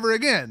lands ever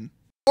again.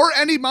 Or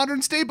any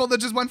modern staple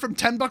that just went from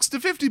 $10 to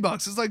 $50.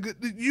 It's like,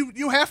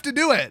 you have to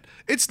do it.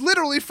 It's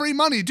literally free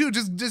money, dude.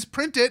 Just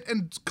print it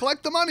and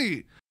collect the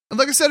money. And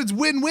like I said, it's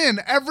win-win.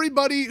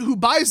 Everybody who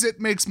buys it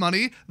makes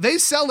money. They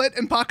sell it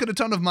and pocket a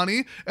ton of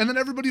money. And then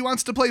everybody who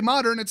wants to play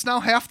Modern, it's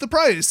now half the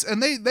price.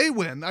 And they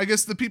win. I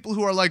guess the people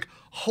who are like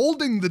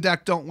holding the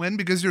deck don't win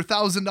because your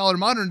 $1,000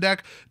 Modern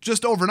deck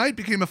just overnight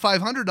became a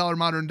 $500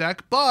 Modern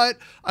deck. But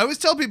I always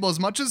tell people, as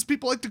much as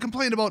people like to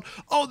complain about,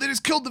 oh, they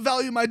just killed the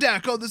value of my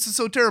deck. Oh, this is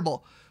so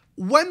terrible.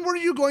 When were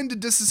you going to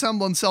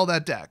disassemble and sell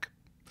that deck?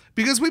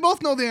 Because we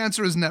both know the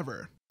answer is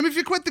never. I mean, if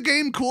you quit the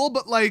game, cool,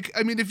 but like,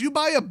 I mean, if you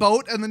buy a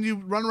boat and then you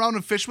run around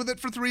and fish with it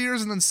for 3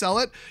 years and then sell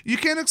it, you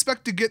can't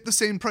expect to get the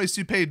same price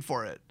you paid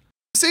for it.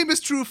 The same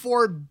is true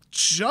for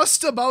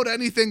just about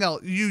anything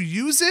else. You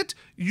use it,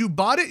 you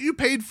bought it, you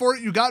paid for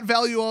it, you got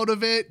value out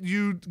of it,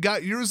 you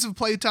got years of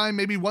playtime,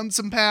 maybe won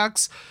some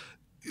packs.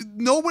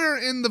 Nowhere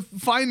in the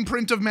fine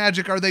print of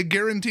Magic are they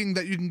guaranteeing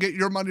that you can get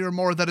your money or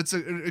more, that it's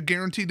a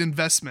guaranteed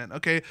investment,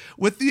 okay?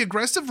 With the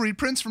aggressive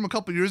reprints from a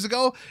couple years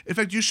ago, in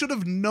fact, you should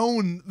have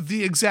known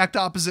the exact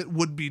opposite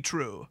would be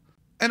true.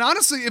 And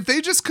honestly, if they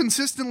just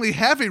consistently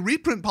have a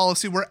reprint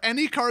policy where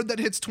any card that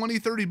hits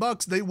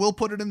 $20-$30, they will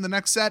put it in the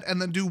next set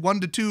and then do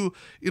 1 to 2,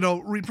 you know,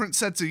 reprint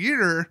sets a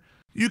year.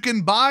 You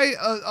can buy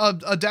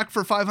a deck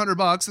for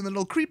 $500 and then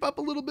it'll creep up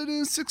a little bit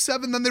in 6,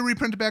 7, then they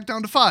reprint it back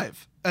down to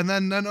 5. And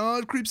then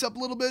it creeps up a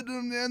little bit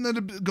and then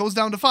it goes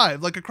down to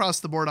 5, like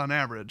across the board on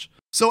average.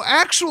 So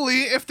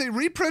actually, if they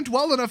reprint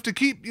well enough to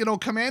keep, you know,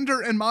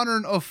 Commander and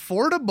Modern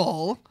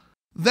affordable,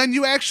 then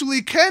you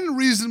actually can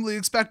reasonably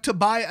expect to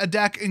buy a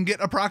deck and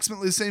get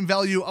approximately the same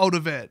value out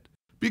of it.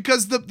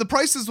 Because the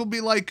prices will be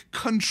like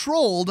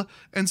controlled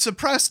and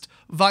suppressed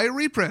via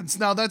reprints.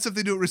 Now that's if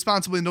they do it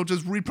responsibly and don't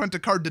just reprint a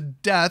card to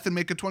death and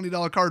make a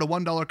 $20 card a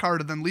 $1 card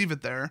and then leave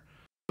it there.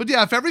 But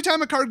yeah, if every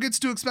time a card gets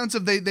too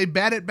expensive, they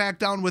bat it back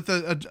down with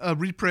a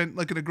reprint,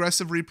 like an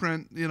aggressive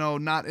reprint, you know,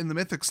 not in the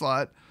Mythic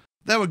slot,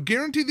 that would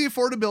guarantee the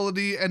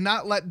affordability and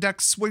not let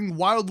decks swing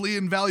wildly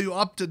in value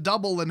up to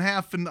double and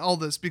half and all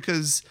this,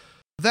 because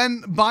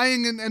then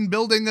buying and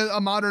building a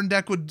Modern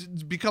deck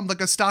would become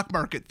like a stock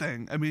market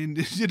thing. I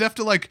mean, you'd have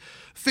to like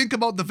think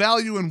about the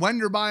value and when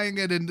you're buying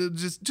it and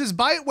just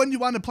buy it when you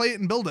want to play it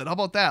and build it. How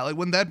about that? Like,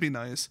 wouldn't that be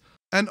nice?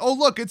 And oh,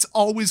 look, it's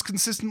always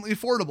consistently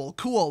affordable.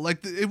 Cool. Like,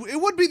 it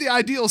would be the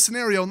ideal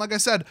scenario. And like I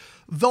said,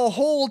 the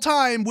whole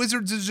time,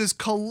 Wizards is just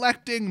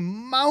collecting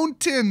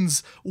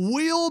mountains,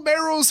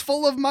 wheelbarrows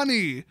full of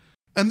money.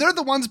 And they're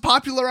the ones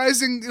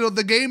popularizing, you know,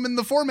 the game and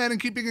the format and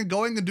keeping it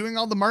going and doing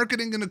all the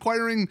marketing and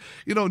acquiring,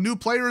 you know, new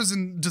players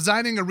and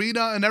designing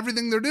arena and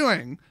everything they're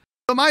doing.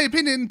 In my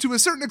opinion, to a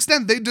certain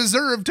extent, they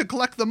deserve to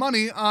collect the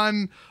money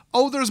on,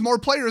 oh, there's more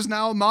players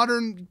now,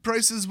 Modern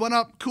prices went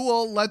up,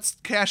 cool, let's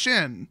cash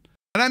in.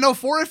 And I know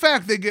for a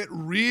fact they get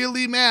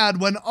really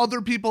mad when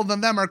other people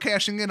than them are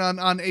cashing in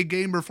on a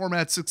game or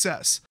format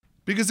success.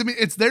 Because, I mean,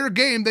 it's their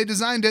game, they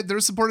designed it, they're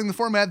supporting the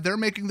format, they're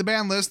making the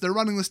ban list, they're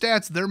running the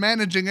stats, they're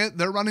managing it,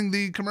 they're running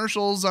the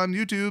commercials on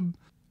YouTube.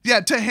 Yeah,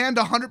 to hand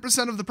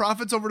 100% of the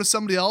profits over to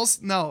somebody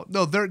else, no,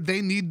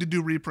 they need to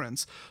do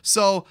reprints.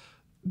 So,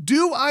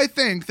 do I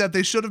think that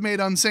they should have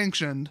made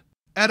Unsanctioned?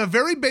 At a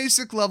very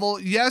basic level,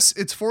 yes,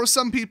 it's for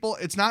some people,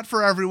 it's not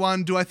for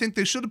everyone. Do I think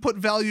they should have put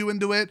value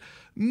into it?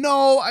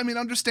 No, I mean,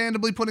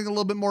 understandably, putting a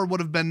little bit more would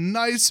have been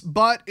nice,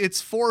 but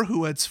it's for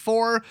who it's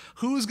for.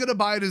 Who's going to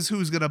buy it is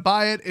who's going to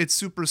buy it. It's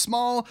super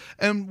small,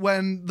 and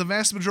when the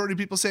vast majority of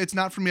people say it's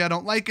not for me, I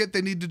don't like it,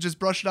 they need to just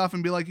brush it off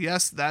and be like,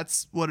 yes,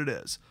 that's what it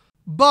is.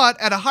 But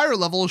at a higher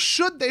level,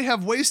 should they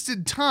have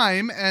wasted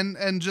time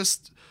and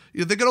just, you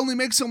know, they could only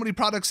make so many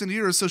products in a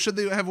year, so should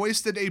they have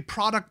wasted a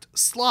product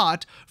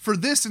slot for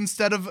this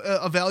instead of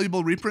a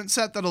valuable reprint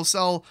set that'll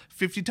sell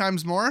 50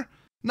 times more?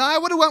 No, I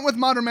would have went with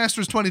Modern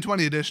Masters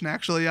 2020 edition,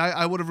 actually.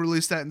 I would have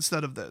released that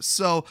instead of this.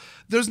 So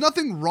there's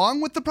nothing wrong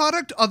with the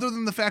product other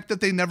than the fact that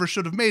they never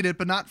should have made it,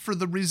 but not for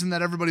the reason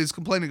that everybody's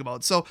complaining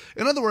about. So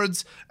in other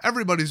words,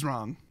 everybody's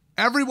wrong.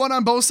 Everyone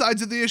on both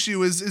sides of the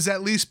issue is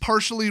at least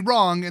partially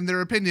wrong in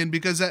their opinion,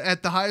 because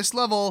at the highest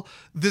level,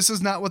 this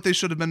is not what they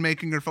should have been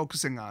making or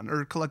focusing on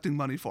or collecting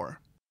money for.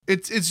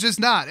 It's just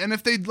not. And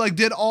if they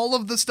did all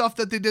of the stuff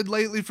that they did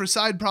lately for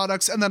side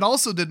products and then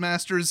also did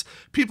masters,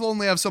 people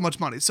only have so much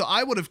money. So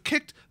I would have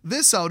kicked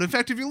this out. In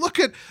fact, if you look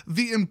at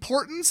the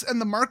importance and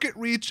the market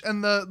reach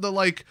and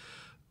the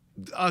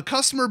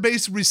customer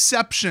base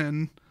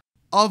reception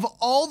of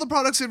all the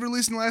products they've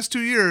released in the last 2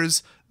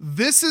 years,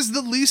 this is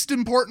the least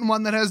important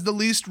one that has the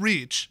least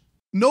reach.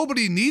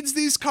 Nobody needs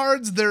these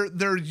cards.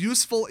 They're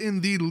useful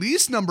in the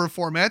least number of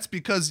formats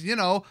because,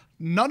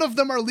 none of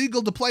them are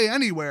legal to play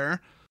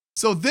anywhere.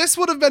 So this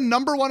would have been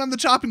number one on the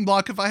chopping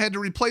block if I had to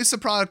replace a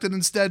product and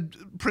instead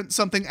print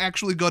something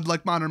actually good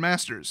like Modern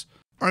Masters.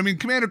 Or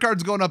Commander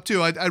cards going up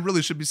too. I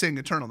really should be saying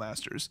Eternal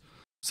Masters.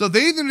 So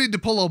they either need to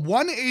pull a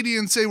 180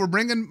 and say we're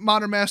bringing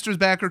Modern Masters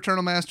back or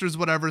Eternal Masters,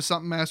 whatever,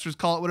 something Masters,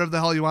 call it whatever the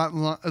hell you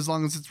want as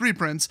long as it's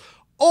reprints.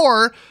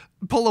 Or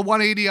pull a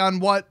 180 on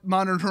what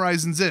Modern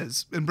Horizons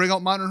is and bring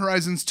out Modern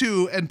Horizons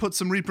 2 and put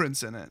some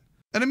reprints in it.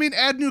 And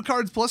add new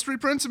cards plus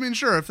reprints.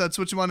 Sure, if that's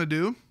what you want to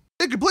do.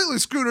 They completely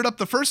screwed it up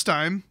the first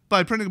time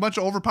by printing a bunch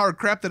of overpowered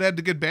crap that had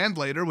to get banned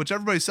later, which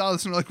everybody saw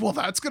this and they're like, well,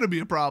 that's going to be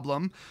a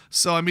problem.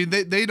 So,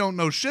 they don't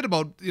know shit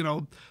about,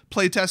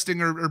 play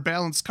testing or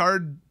balanced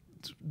card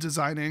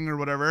designing or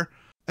whatever.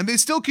 And they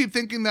still keep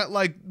thinking that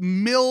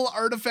mill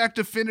artifact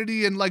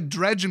affinity and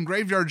dredge and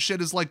graveyard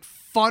shit is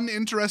fun,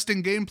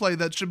 interesting gameplay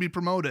that should be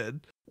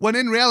promoted. When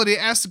in reality,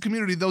 ask the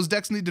community, those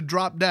decks need to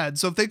drop dead.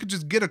 So if they could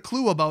just get a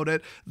clue about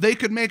it, they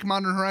could make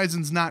Modern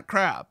Horizons not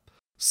crap.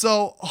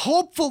 So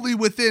hopefully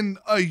within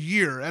a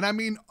year, and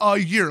a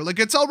year,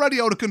 it's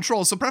already out of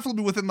control, so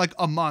preferably within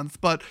a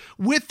month, but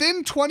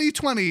within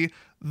 2020,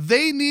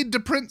 they need to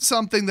print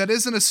something that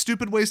isn't a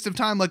stupid waste of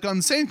time like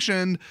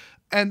Unsanctioned,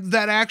 and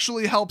that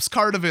actually helps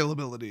card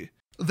availability.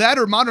 That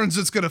or Modern's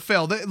just going to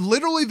fail. They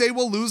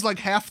will lose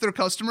half their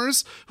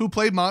customers who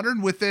play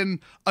Modern within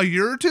a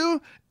year or two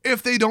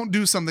if they don't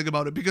do something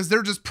about it, because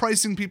they're just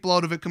pricing people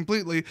out of it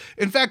completely.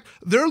 In fact,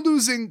 they're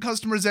losing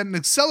customers at an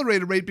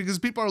accelerated rate because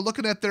people are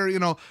looking at their,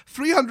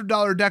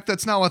 $300 deck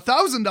that's now a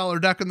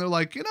 $1,000 deck and they're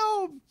like,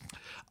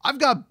 I've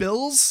got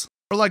bills.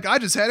 Or I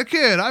just had a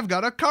kid. I've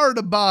got a car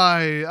to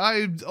buy.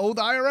 I owe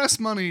the IRS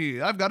money.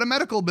 I've got a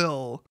medical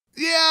bill.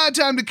 Yeah,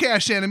 time to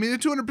cash in. A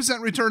 200%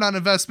 return on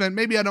investment.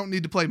 Maybe I don't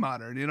need to play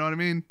Modern. You know what I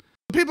mean?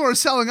 People are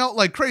selling out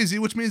like crazy,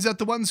 which means that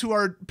the ones who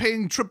are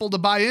paying triple to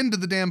buy into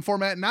the damn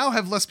format now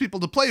have less people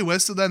to play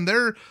with, so then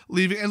they're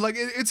leaving. And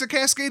it's a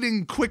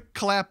cascading quick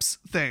collapse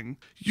thing.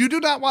 You do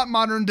not want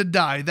Modern to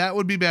die. That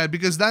would be bad,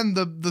 because then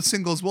the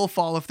singles will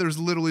fall if there's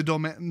literally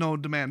no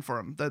demand for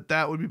them.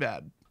 That would be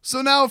bad.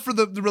 So now for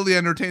the really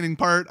entertaining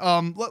part,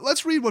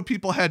 let's read what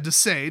people had to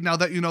say now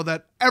that you know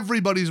that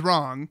everybody's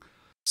wrong.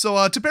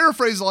 So to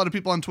paraphrase a lot of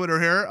people on Twitter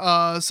here,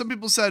 some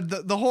people said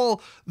the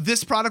whole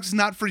 "this product is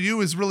not for you"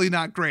 is really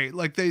not great.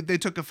 They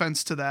took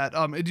offense to that.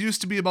 It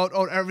used to be about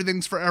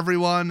everything's for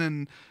everyone,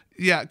 and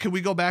yeah, can we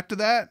go back to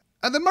that?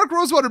 And then Mark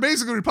Rosewater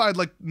basically replied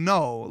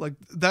no,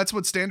 that's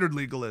what standard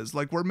legal is.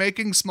 We're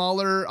making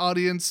smaller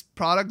audience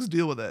products,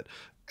 deal with it.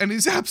 And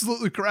he's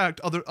absolutely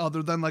correct.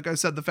 Other than, like I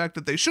said, the fact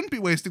that they shouldn't be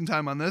wasting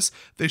time on this,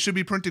 they should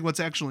be printing what's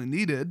actually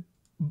needed.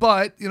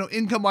 But,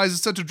 income-wise,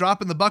 it's such a drop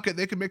in the bucket,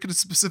 they can make it as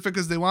specific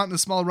as they want and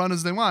as small run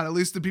as they want. At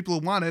least the people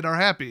who want it are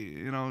happy,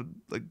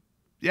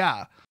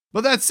 yeah.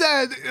 But that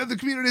said, the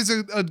community is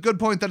a good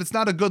point that it's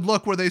not a good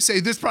look where they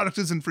say, this product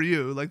isn't for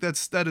you.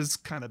 That is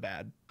kind of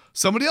bad.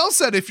 Somebody else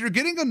said, if you're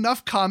getting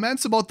enough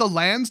comments about the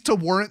lands to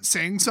warrant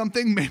saying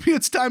something, maybe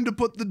it's time to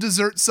put the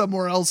dessert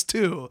somewhere else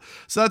too.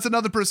 So that's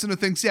another person who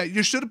thinks, yeah,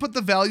 you should have put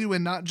the value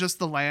in, not just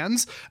the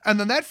lands. And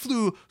then that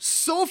flew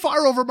so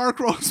far over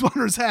Mark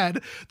Rosewater's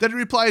head that he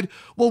replied,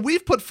 well,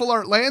 we've put full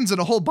art lands in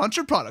a whole bunch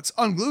of products.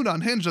 Unglued,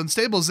 Unhinged,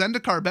 Unstable,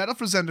 Zendikar, Battle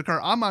for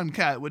Zendikar,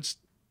 Amonkhet, which...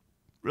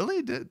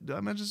 Really?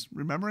 Am I just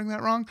remembering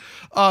that wrong?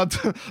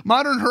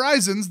 Modern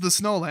Horizons, the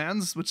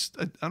Snowlands, which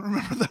I don't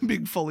remember them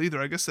being full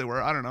either. I guess they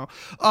were. I don't know.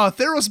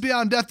 Theros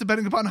Beyond Death,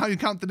 depending upon how you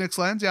count the Nyx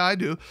lands. Yeah, I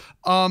do.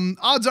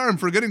 Odds are I'm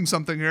forgetting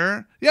something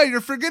here. Yeah, you're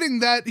forgetting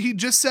that he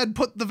just said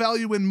put the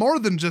value in more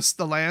than just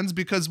the lands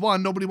because,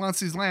 one, nobody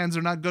wants these lands.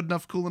 They're not good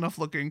enough, cool enough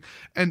looking.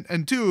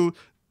 And two,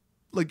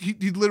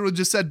 he literally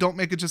just said don't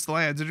make it just the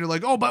lands. And you're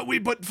like, oh, but we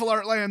put full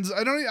art lands.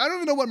 I don't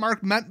even know what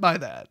Mark meant by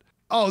that.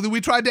 Oh,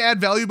 we tried to add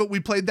value, but we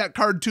played that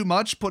card too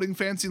much, putting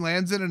fancy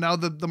lands in, and now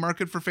the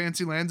market for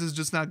fancy lands is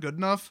just not good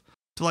enough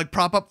to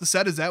prop up the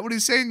set. Is that what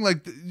he's saying?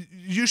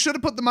 You should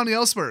have put the money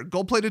elsewhere.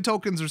 Gold-plated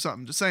tokens or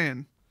something, just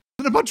saying.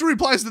 And a bunch of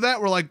replies to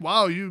that were like,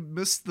 wow, you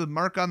missed the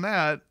mark on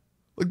that.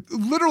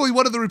 Literally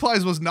one of the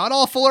replies was, not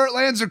all full art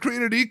lands are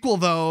created equal,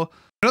 though.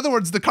 In other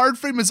words, the card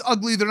frame is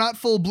ugly, they're not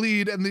full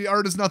bleed, and the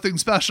art is nothing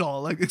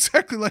special.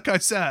 Exactly like I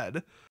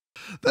said.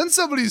 Then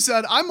somebody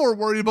said, I'm more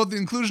worried about the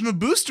inclusion of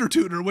Booster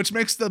Tutor, which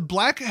makes the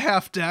black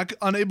half deck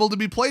unable to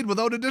be played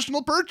without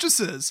additional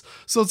purchases.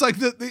 So it's like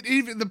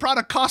the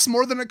product costs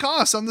more than it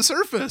costs on the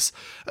surface.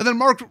 And then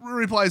Mark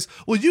replies,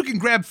 well, you can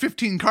grab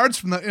 15 cards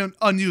from the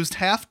unused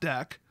half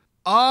deck.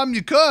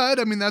 You could.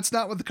 I mean, that's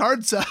not what the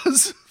card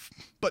says,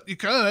 but you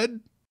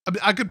could. I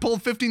mean, I could pull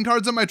 15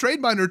 cards on my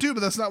trade binder too, but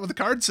that's not what the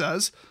card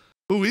says.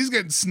 Ooh, he's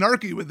getting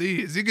snarky with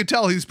these. You can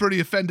tell he's pretty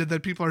offended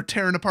that people are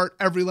tearing apart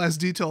every last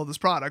detail of this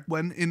product,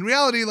 when in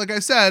reality, like I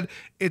said,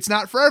 it's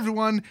not for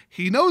everyone.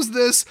 He knows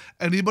this.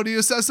 Anybody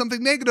who says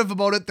something negative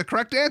about it, the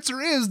correct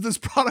answer is this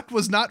product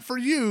was not for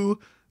you.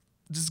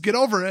 Just get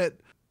over it.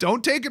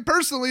 Don't take it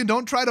personally, and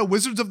don't try to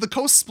Wizards of the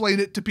Coast-splain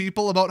it to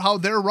people about how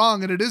they're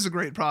wrong and it is a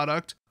great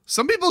product.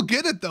 Some people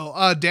get it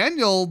though.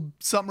 Daniel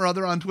something or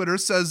other on Twitter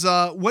says,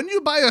 when you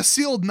buy a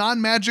sealed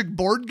non-Magic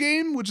board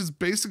game, which is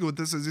basically what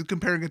this is, he's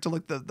comparing it to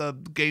like the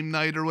game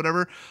night or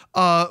whatever,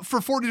 for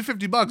 $40 to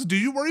 $50, do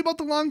you worry about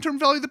the long-term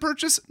value of the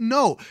purchase?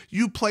 No,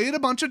 you play it a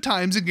bunch of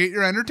times and get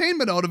your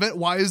entertainment out of it.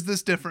 Why is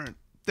this different?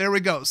 There we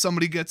go.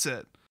 Somebody gets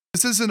it.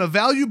 This isn't a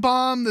value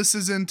bomb. This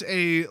isn't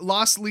a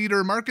loss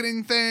leader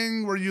marketing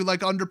thing where you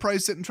like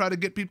underprice it and try to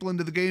get people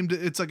into the game.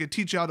 It's like a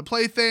teach you how to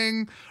play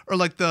thing, or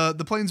like the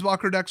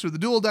Planeswalker decks or the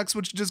dual decks,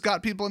 which just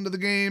got people into the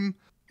game,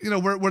 you know,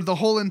 where the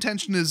whole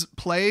intention is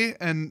play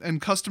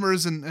and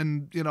customers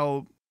and, you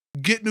know,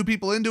 get new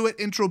people into it,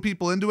 intro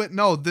people into it.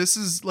 No, this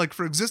is like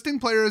for existing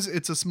players.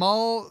 It's a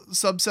small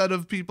subset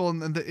of people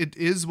and it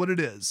is what it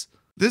is.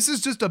 This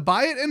is just a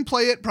buy it and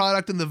play it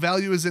product, and the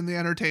value is in the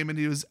entertainment.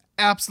 He was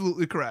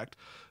absolutely correct.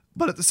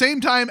 But at the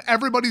same time,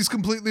 everybody's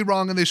completely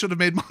wrong and they should have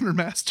made Modern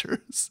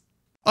Masters.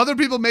 Other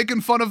people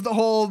making fun of the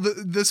whole,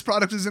 this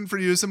product isn't for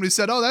you. Somebody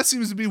said, oh, that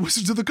seems to be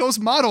Wizards of the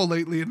Coast motto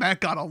lately, and that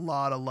got a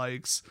lot of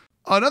likes.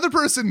 Another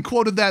person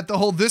quoted that the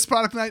whole, this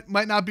product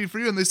might not be for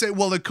you, and they say,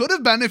 well, it could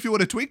have been if you would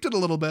have tweaked it a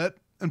little bit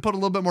and put a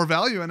little bit more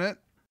value in it.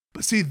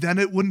 But see, then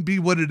it wouldn't be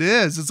what it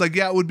is. It's like,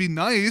 yeah, it would be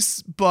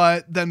nice,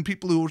 but then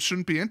people who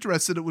shouldn't be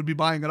interested, it would be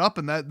buying it up,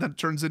 and that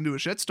turns into a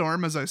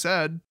shitstorm, as I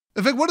said.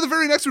 In fact, one of the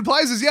very next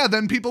replies is, yeah,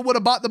 then people would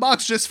have bought the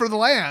box just for the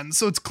land.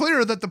 So it's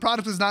clear that the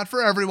product is not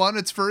for everyone.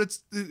 It's for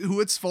who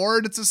it's for,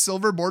 and it's a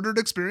silver bordered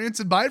experience,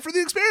 and buy it for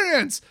the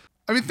experience.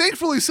 I mean,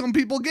 thankfully, some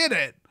people get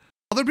it.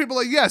 Other people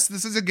are like, yes,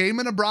 this is a game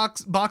in a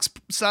box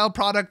style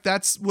product.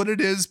 That's what it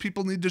is.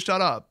 People need to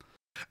shut up.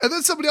 And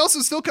then somebody else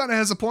who still kind of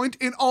has a point,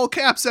 in all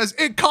caps, says,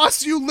 it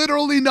costs you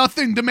literally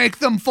nothing to make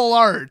them full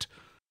art.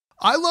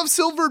 I love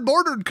silver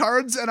bordered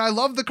cards and I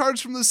love the cards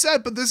from the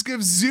set, but this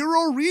gives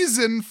zero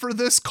reason for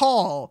this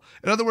call.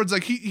 In other words,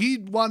 like he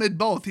wanted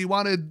both. He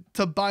wanted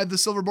to buy the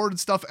silver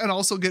bordered stuff and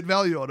also get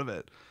value out of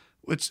it,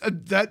 which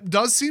that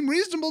does seem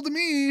reasonable to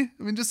me. I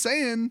mean, just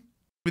saying.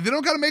 I mean, they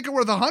don't got to make it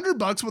worth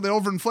 $100 where they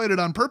overinflate it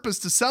on purpose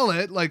to sell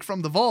it, like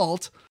from the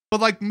vault,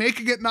 but like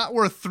making it not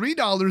worth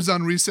 $3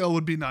 on resale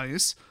would be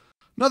nice.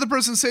 Another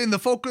person saying the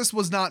focus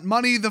was not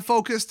money. The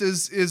focus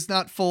is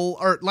not full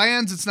art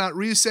lands. It's not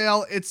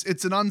resale. It's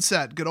an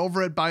unset. Get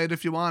over it. Buy it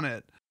if you want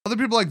it. Other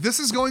people are like, this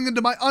is going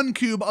into my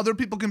uncube. Other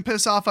people can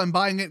piss off. I'm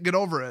buying it. Get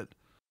over it.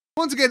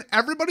 Once again,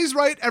 everybody's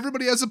right.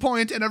 Everybody has a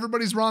point, and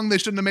everybody's wrong. They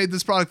shouldn't have made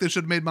this product. They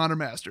should have made Modern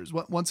Masters.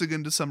 Once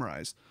again, to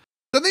summarize.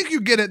 I think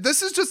you get it.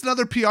 This is just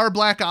another PR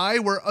black eye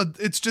where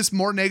it's just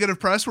more negative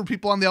press where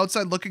people on the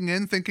outside looking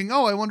in thinking,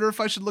 oh, I wonder if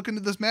I should look into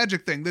this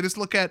Magic thing. They just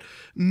look at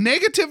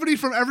negativity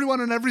from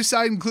everyone on every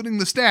side, including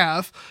the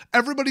staff.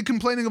 Everybody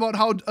complaining about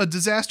how a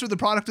disaster the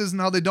product is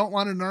and how they don't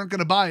want it and aren't going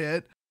to buy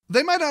it.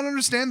 They might not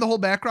understand the whole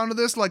background of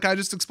this like I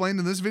just explained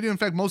in this video. In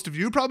fact, most of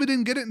you probably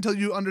didn't get it until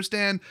you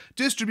understand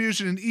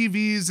distribution and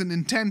EVs and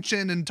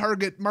intention and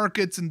target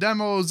markets and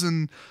demos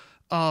and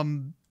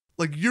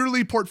like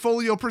yearly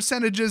portfolio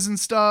percentages and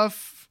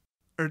stuff,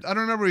 or I don't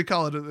remember what you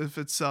call it if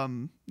it's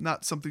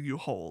not something you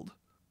hold.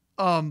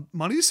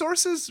 Money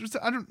sources?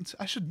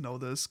 I should know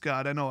this.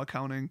 God, I know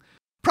accounting.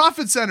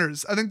 Profit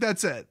centers. I think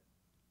that's it.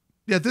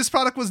 Yeah, this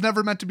product was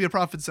never meant to be a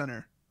profit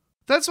center.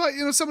 That's why,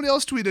 somebody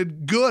else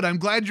tweeted, good, I'm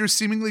glad you're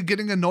seemingly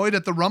getting annoyed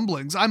at the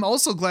rumblings. I'm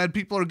also glad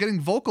people are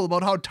getting vocal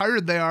about how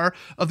tired they are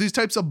of these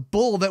types of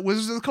bull that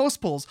Wizards of the Coast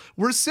pulls.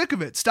 We're sick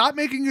of it. Stop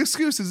making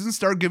excuses and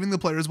start giving the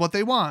players what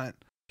they want.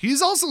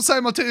 He's also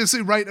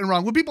simultaneously right and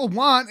wrong. What people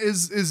want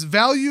is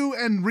value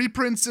and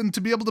reprints and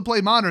to be able to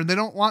play Modern. They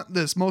don't want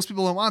this. Most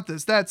people don't want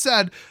this. That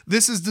said,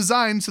 this is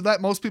designed so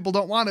that most people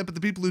don't want it, but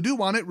the people who do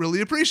want it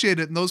really appreciate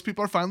it. And those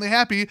people are finally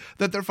happy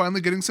that they're finally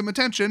getting some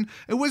attention.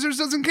 And Wizards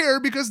doesn't care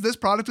because this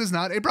product is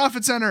not a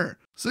profit center.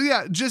 So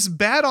yeah, just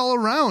bad all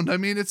around. I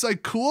mean, it's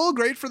like cool,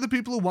 great for the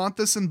people who want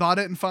this and bought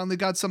it and finally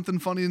got something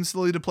funny and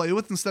silly to play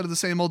with instead of the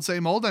same old,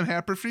 same old. I'm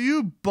happy for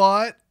you,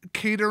 but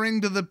catering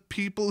to the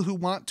people who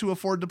want to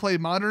afford to play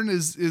Modern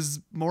is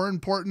more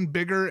important,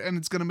 bigger, and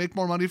it's going to make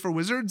more money for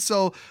Wizards.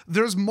 So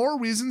there's more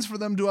reasons for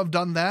them to have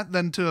done that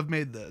than to have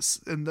made this.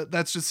 And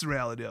that's just the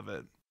reality of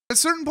it. At a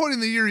certain point in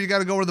the year, you got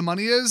to go where the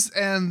money is,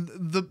 and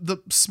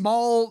the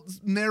small,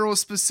 narrow,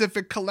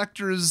 specific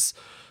collectors,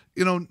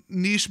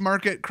 niche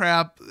market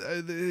crap,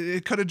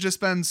 it could have just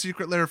been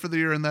Secret Lair for the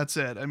year and that's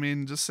it. I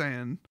mean, just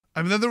saying.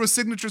 I mean, then there was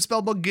Signature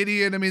Spellbook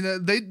Gideon. I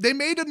mean, they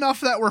made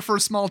enough that were for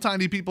small,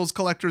 tiny people's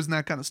collectors and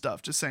that kind of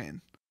stuff. Just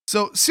saying.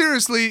 So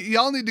seriously,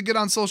 y'all need to get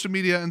on social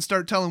media and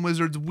start telling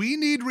Wizards, we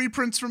need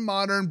reprints from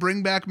Modern,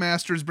 bring back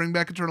Masters, bring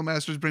back Eternal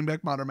Masters, bring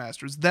back Modern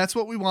Masters. That's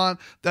what we want.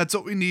 That's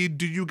what we need.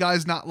 Do you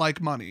guys not like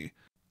money?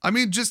 I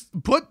mean,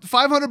 just put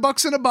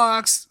 $500 in a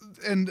box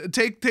and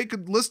take a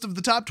list of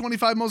the top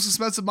 25 most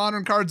expensive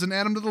Modern cards and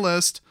add them to the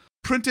list.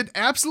 Print it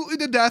absolutely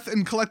to death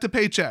and collect a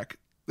paycheck.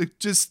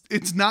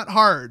 It's not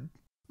hard.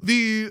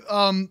 The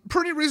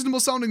pretty reasonable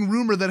sounding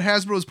rumor that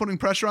Hasbro is putting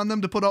pressure on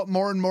them to put out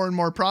more and more and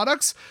more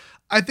products,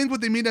 I think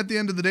what they mean at the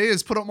end of the day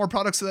is put out more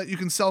products so that you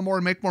can sell more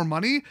and make more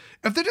money.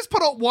 If they just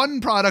put out one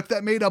product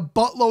that made a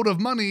buttload of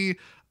money,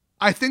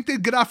 I think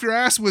they'd get off your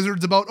ass,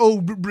 Wizards, about,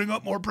 bring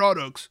up more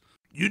products.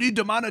 You need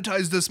to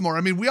monetize this more.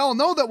 I mean, we all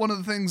know that one of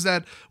the things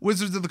that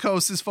Wizards of the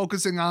Coast is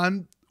focusing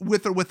on,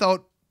 with or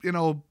without,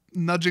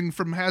 nudging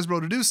from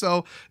Hasbro to do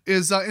so,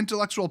 is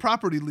intellectual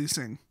property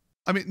leasing.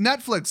 I mean,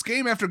 Netflix,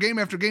 game after game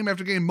after game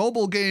after game,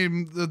 mobile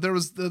game, there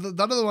was the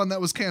other one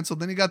that was canceled.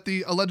 Then you got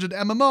the alleged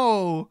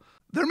MMO.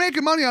 They're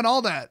making money on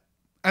all that.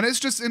 And it's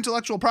just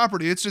intellectual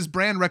property. It's just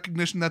brand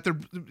recognition that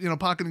they're,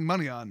 pocketing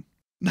money on.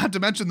 Not to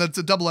mention that it's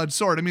a double-edged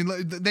sword. I mean,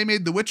 they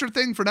made the Witcher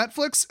thing for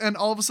Netflix, and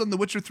all of a sudden The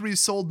Witcher 3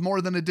 sold more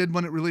than it did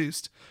when it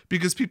released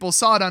because people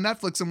saw it on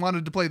Netflix and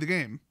wanted to play the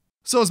game.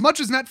 So as much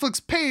as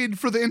Netflix paid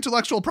for the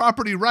intellectual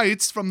property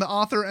rights from the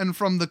author and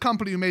from the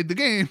company who made the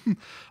game,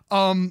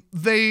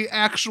 they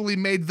actually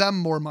made them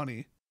more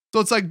money. So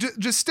it's like,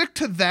 just stick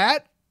to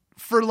that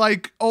for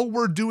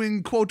we're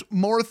doing, quote,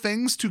 more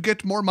things to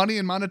get more money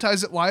and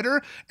monetize it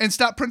wider, and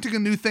stop printing a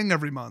new thing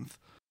every month.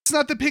 It's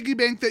not the piggy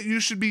bank that you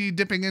should be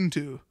dipping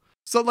into.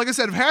 So like I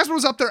said, if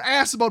Hasbro's up their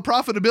ass about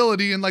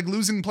profitability and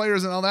losing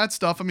players and all that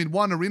stuff, I mean,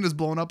 one, Arena's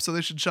blown up, so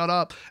they should shut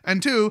up.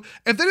 And two,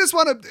 if they just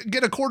want to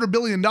get $250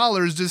 million,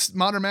 just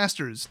Modern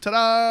Masters.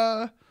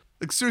 Ta-da!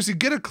 Seriously,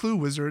 get a clue,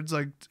 Wizards.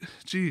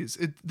 Geez,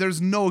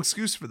 there's no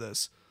excuse for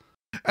this.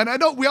 And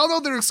we all know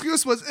their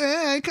excuse was,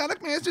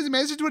 Iconic Masters and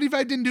Masters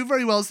 25 didn't do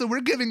very well, so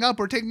we're giving up,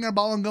 we're taking our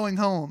ball and going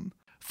home.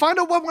 Find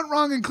out what went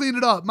wrong and clean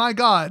it up. My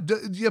God,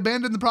 you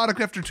abandoned the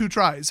product after 2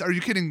 tries. Are you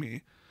kidding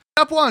me?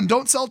 Step 1,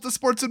 don't sell it to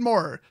Sports and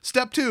More.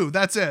 Step 2,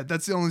 that's it.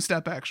 That's the only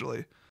step,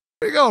 actually.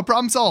 There you go,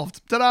 problem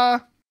solved.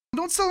 Ta-da!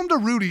 Don't sell them to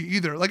Rudy,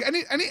 either.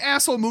 Any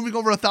asshole moving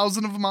over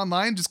 1,000 of them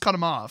online, just cut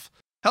them off.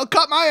 Hell,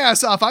 cut my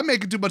ass off. I'm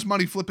making too much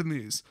money flipping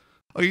these.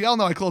 Oh, y'all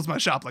know I closed my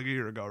shop a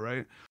year ago,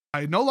 right?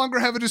 I no longer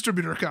have a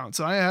distributor account,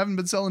 so I haven't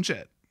been selling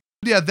shit.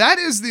 Yeah, that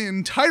is the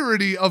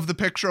entirety of the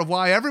picture of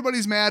why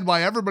everybody's mad,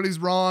 why everybody's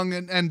wrong,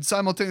 and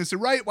simultaneously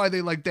right, why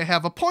they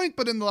have a point,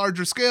 but in the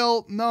larger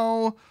scale,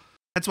 no.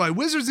 That's why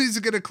Wizards needs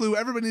to get a clue,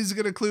 everybody needs to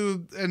get a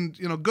clue, and,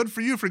 good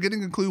for you for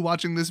getting a clue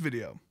watching this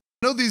video.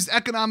 I know these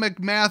economic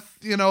math,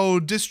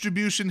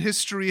 distribution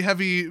history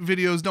heavy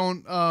videos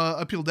don't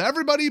appeal to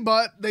everybody,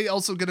 but they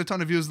also get a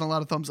ton of views and a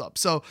lot of thumbs up.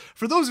 So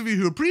for those of you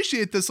who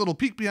appreciate this little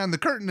peek behind the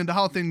curtain into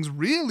how things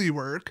really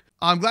work,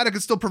 I'm glad I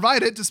could still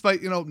provide it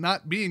despite,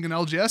 not being an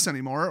LGS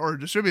anymore or a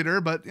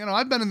distributor, but,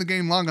 I've been in the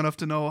game long enough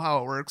to know how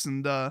it works.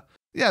 And,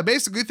 yeah,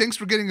 basically, thanks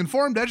for getting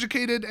informed,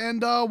 educated,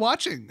 and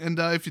watching. And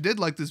if you did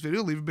like this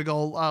video, leave a big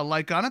ol'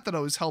 like on it. That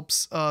always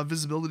helps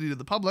visibility to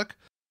the public.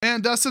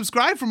 And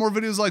subscribe for more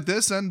videos like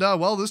this. And,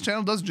 this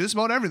channel does just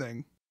about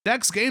everything.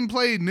 Decks,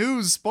 gameplay,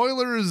 news,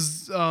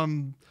 spoilers,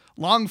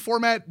 long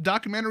format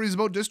documentaries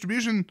about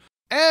distribution,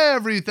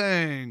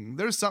 everything.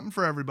 There's something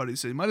for everybody,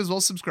 so you might as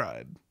well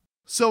subscribe.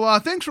 So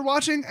thanks for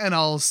watching, and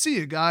I'll see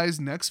you guys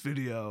next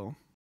video.